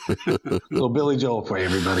 Little Billy Joel for you,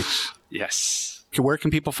 everybody. Yes. Where can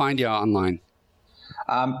people find you online?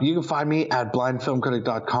 You can find me at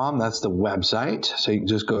blindfilmcritic.com. That's the website. So you can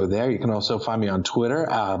just go there. You can also find me on Twitter.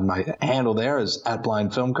 My handle there is at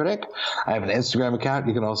blindfilmcritic. I have an Instagram account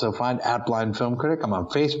you can also find at blindfilmcritic. I'm on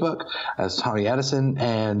Facebook as Tommy Edison,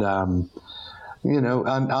 and on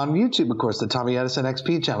YouTube, of course, the Tommy Edison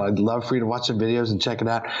XP channel. I'd love for you to watch some videos and check it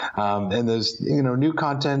out. And there's, new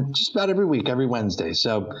content just about every week, every Wednesday.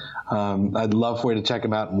 So I'd love for you to check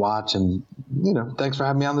them out and watch. And, thanks for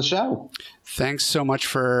having me on the show. Thanks so much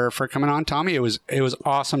for coming on, Tommy. It was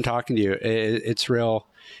awesome talking to you.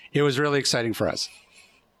 It was really exciting for us.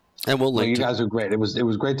 And we'll link. You guys are great. It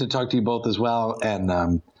was great to talk to you both as well.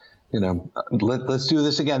 And, let's do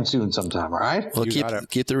this again soon sometime. All right. Well,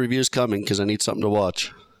 keep the reviews coming because I need something to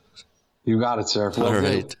watch. You got it, sir. Well,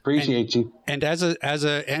 right. Appreciate you. And as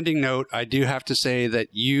a ending note, I do have to say that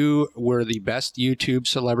you were the best YouTube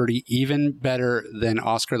celebrity, even better than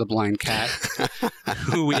Oscar the Blind Cat,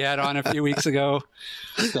 who we had on a few weeks ago.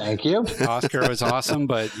 Thank you. Oscar was awesome,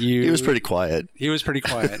 but he was pretty quiet. He was pretty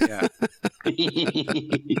quiet, yeah.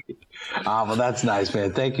 Well, that's nice,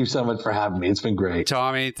 man. Thank you so much for having me. It's been great.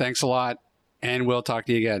 Tommy, thanks a lot, and we'll talk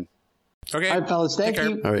to you again. Okay. All right, fellas. Thank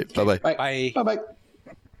you. All right. Bye-bye. Bye. Bye-bye.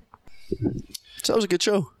 So that was a good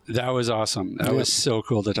show. That was awesome. That was so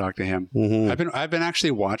cool to talk to him. Mm-hmm. I've been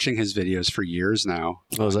actually watching his videos for years now.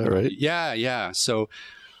 Oh, is that right? Yeah. So,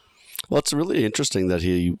 well, it's really interesting that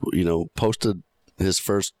he, posted his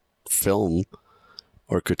first film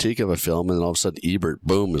or critique of a film, and then all of a sudden Ebert,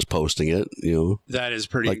 boom, is posting it. That is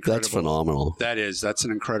pretty incredible. That's phenomenal. That's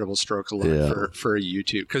an incredible stroke of luck for a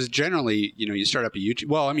YouTube, because generally, you start up a YouTube.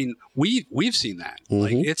 Well, I mean, we've seen that.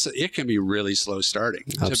 Like it can be really slow starting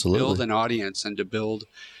to build an audience and to build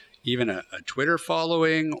even a Twitter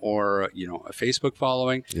following or a Facebook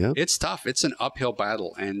following. Yep. It's tough. It's an uphill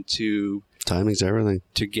battle, and timing's everything.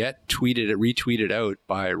 To get retweeted out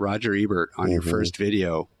by Roger Ebert on your first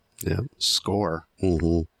video. Yeah. Score.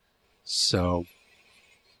 So,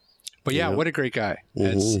 but what a great guy.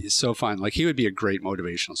 It's so fun. Like, he would be a great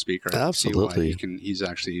motivational speaker. Absolutely. He's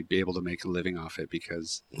actually be able to make a living off it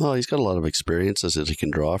because. Well, he's got a lot of experiences that he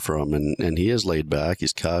can draw from, and he is laid back.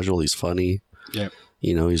 He's casual. He's funny. Yeah.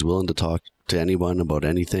 He's willing to talk to anyone about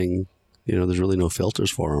anything. There's really no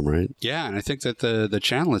filters for him, right? Yeah. And I think that the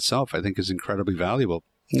channel itself, I think, is incredibly valuable.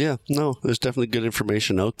 Yeah, no, there's definitely good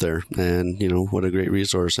information out there, and what a great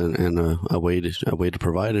resource and a way to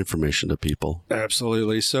provide information to people.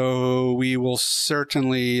 Absolutely. So we will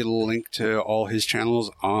certainly link to all his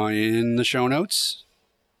channels in the show notes.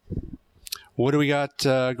 What do we got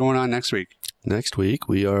going on next week? Next week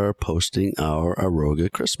we are posting our Aroga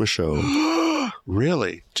Christmas show.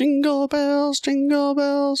 Really? Jingle bells, jingle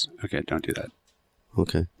bells. Okay, don't do that.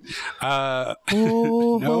 Okay. No.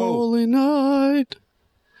 Holy night.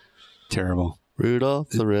 Terrible. Rudolph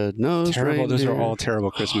the Red-Nosed Reindeer. Those are all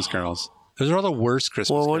terrible Christmas carols. Those are all the worst Christmas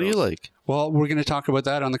carols. Well, what do you like? Well, we're going to talk about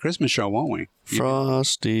that on the Christmas show, won't we?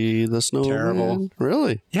 Frosty the Snowman. Terrible.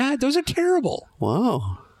 Really? Yeah, those are terrible.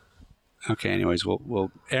 Wow. Okay, anyways,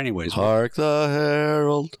 Hark the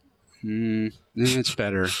Herald. It's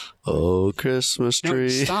better. Oh, Christmas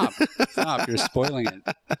tree. No, stop. You're spoiling it.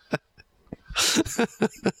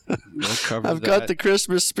 I've got the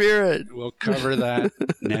Christmas spirit. We'll cover that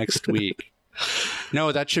next week.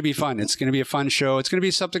 No, that should be fun. It's going to be a fun show. It's going to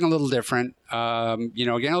be something a little different. Again,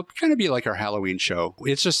 it'll kind of be like our Halloween show.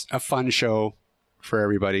 It's just a fun show for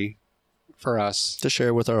everybody, for us. To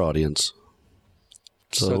share with our audience.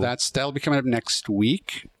 So that'll be coming up next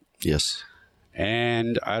week. Yes.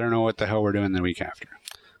 And I don't know what the hell we're doing the week after.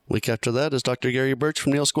 Week after that is Dr. Gary Birch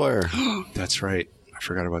from Neil Squire. That's right. I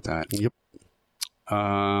forgot about that. Yep.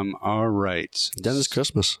 All right. Then it's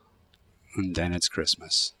Christmas. And then it's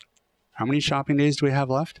Christmas. How many shopping days do we have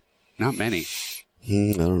left? Not many.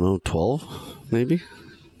 I don't know, 12 maybe?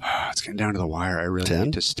 It's getting down to the wire. I really 10?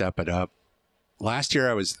 need to step it up. Last year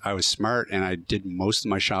I was smart and I did most of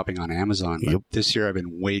my shopping on Amazon. But this year I've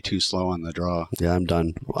been way too slow on the draw. Yeah, I'm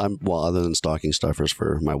done. Other than stocking stuffers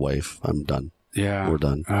for my wife, I'm done. Yeah. We're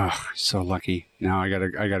done. Oh, so lucky. Now I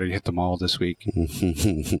gotta hit the mall this week.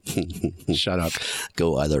 Shut up.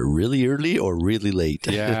 Go either really early or really late.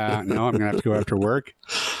 Yeah. No, I'm gonna have to go after work.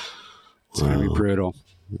 It's gonna be brutal.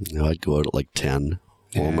 No, I'd go out at like 10.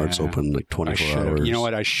 Walmart's open like 24 hours. You know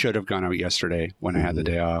what? I should have gone out yesterday when I had the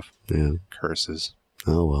day off. Yeah. Curses.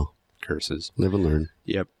 Oh, well. Curses. Live and learn.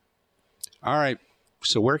 Yep. All right.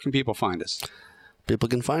 So where can people find us? People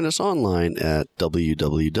can find us online at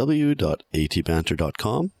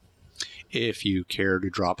www.atbanter.com. If you care to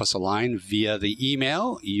drop us a line via the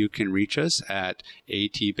email, you can reach us at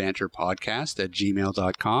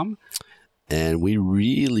atbanterpodcast@gmail.com. And we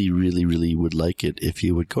really, really, really would like it if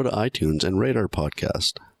you would go to iTunes and rate our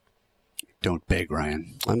podcast. Don't beg,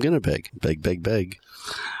 Ryan. I'm going to beg. Beg.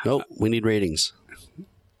 Nope, we need ratings.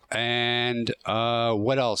 And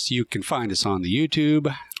what else? You can find us on the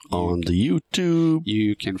YouTube.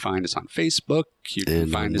 You can find us on Facebook. You can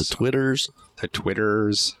find us on Twitters. The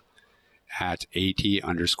Twitters at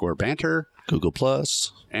AT_banter. Google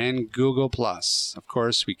Plus. And Google Plus. Of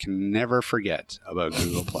course, we can never forget about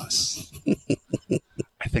Google Plus.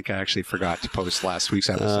 I think I actually forgot to post last week's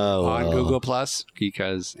episode on Google Plus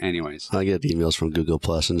because, anyways. I get emails from Google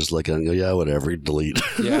Plus and just look at it and go, yeah, whatever, delete.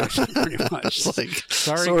 Yeah, pretty much. Like,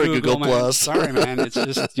 sorry Google Plus. Sorry, man. It's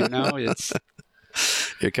just, it's...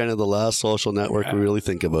 You're kind of the last social network we really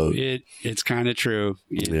think about. It's kind of true.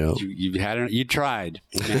 You tried,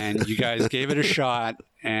 and you guys gave it a shot,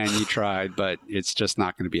 and you tried, but it's just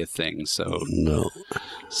not going to be a thing. So no,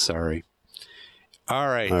 sorry. All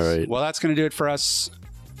right. Well, that's going to do it for us.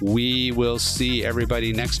 We will see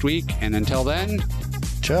everybody next week, and until then,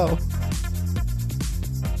 ciao.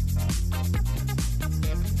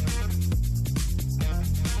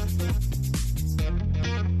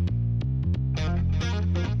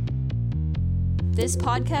 This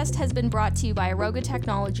podcast has been brought to you by Aroga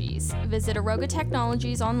Technologies. Visit Aroga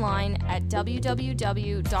Technologies online at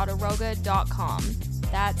www.aroga.com.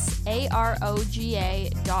 That's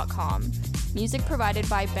AROGA.com. Music provided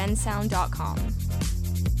by bensound.com.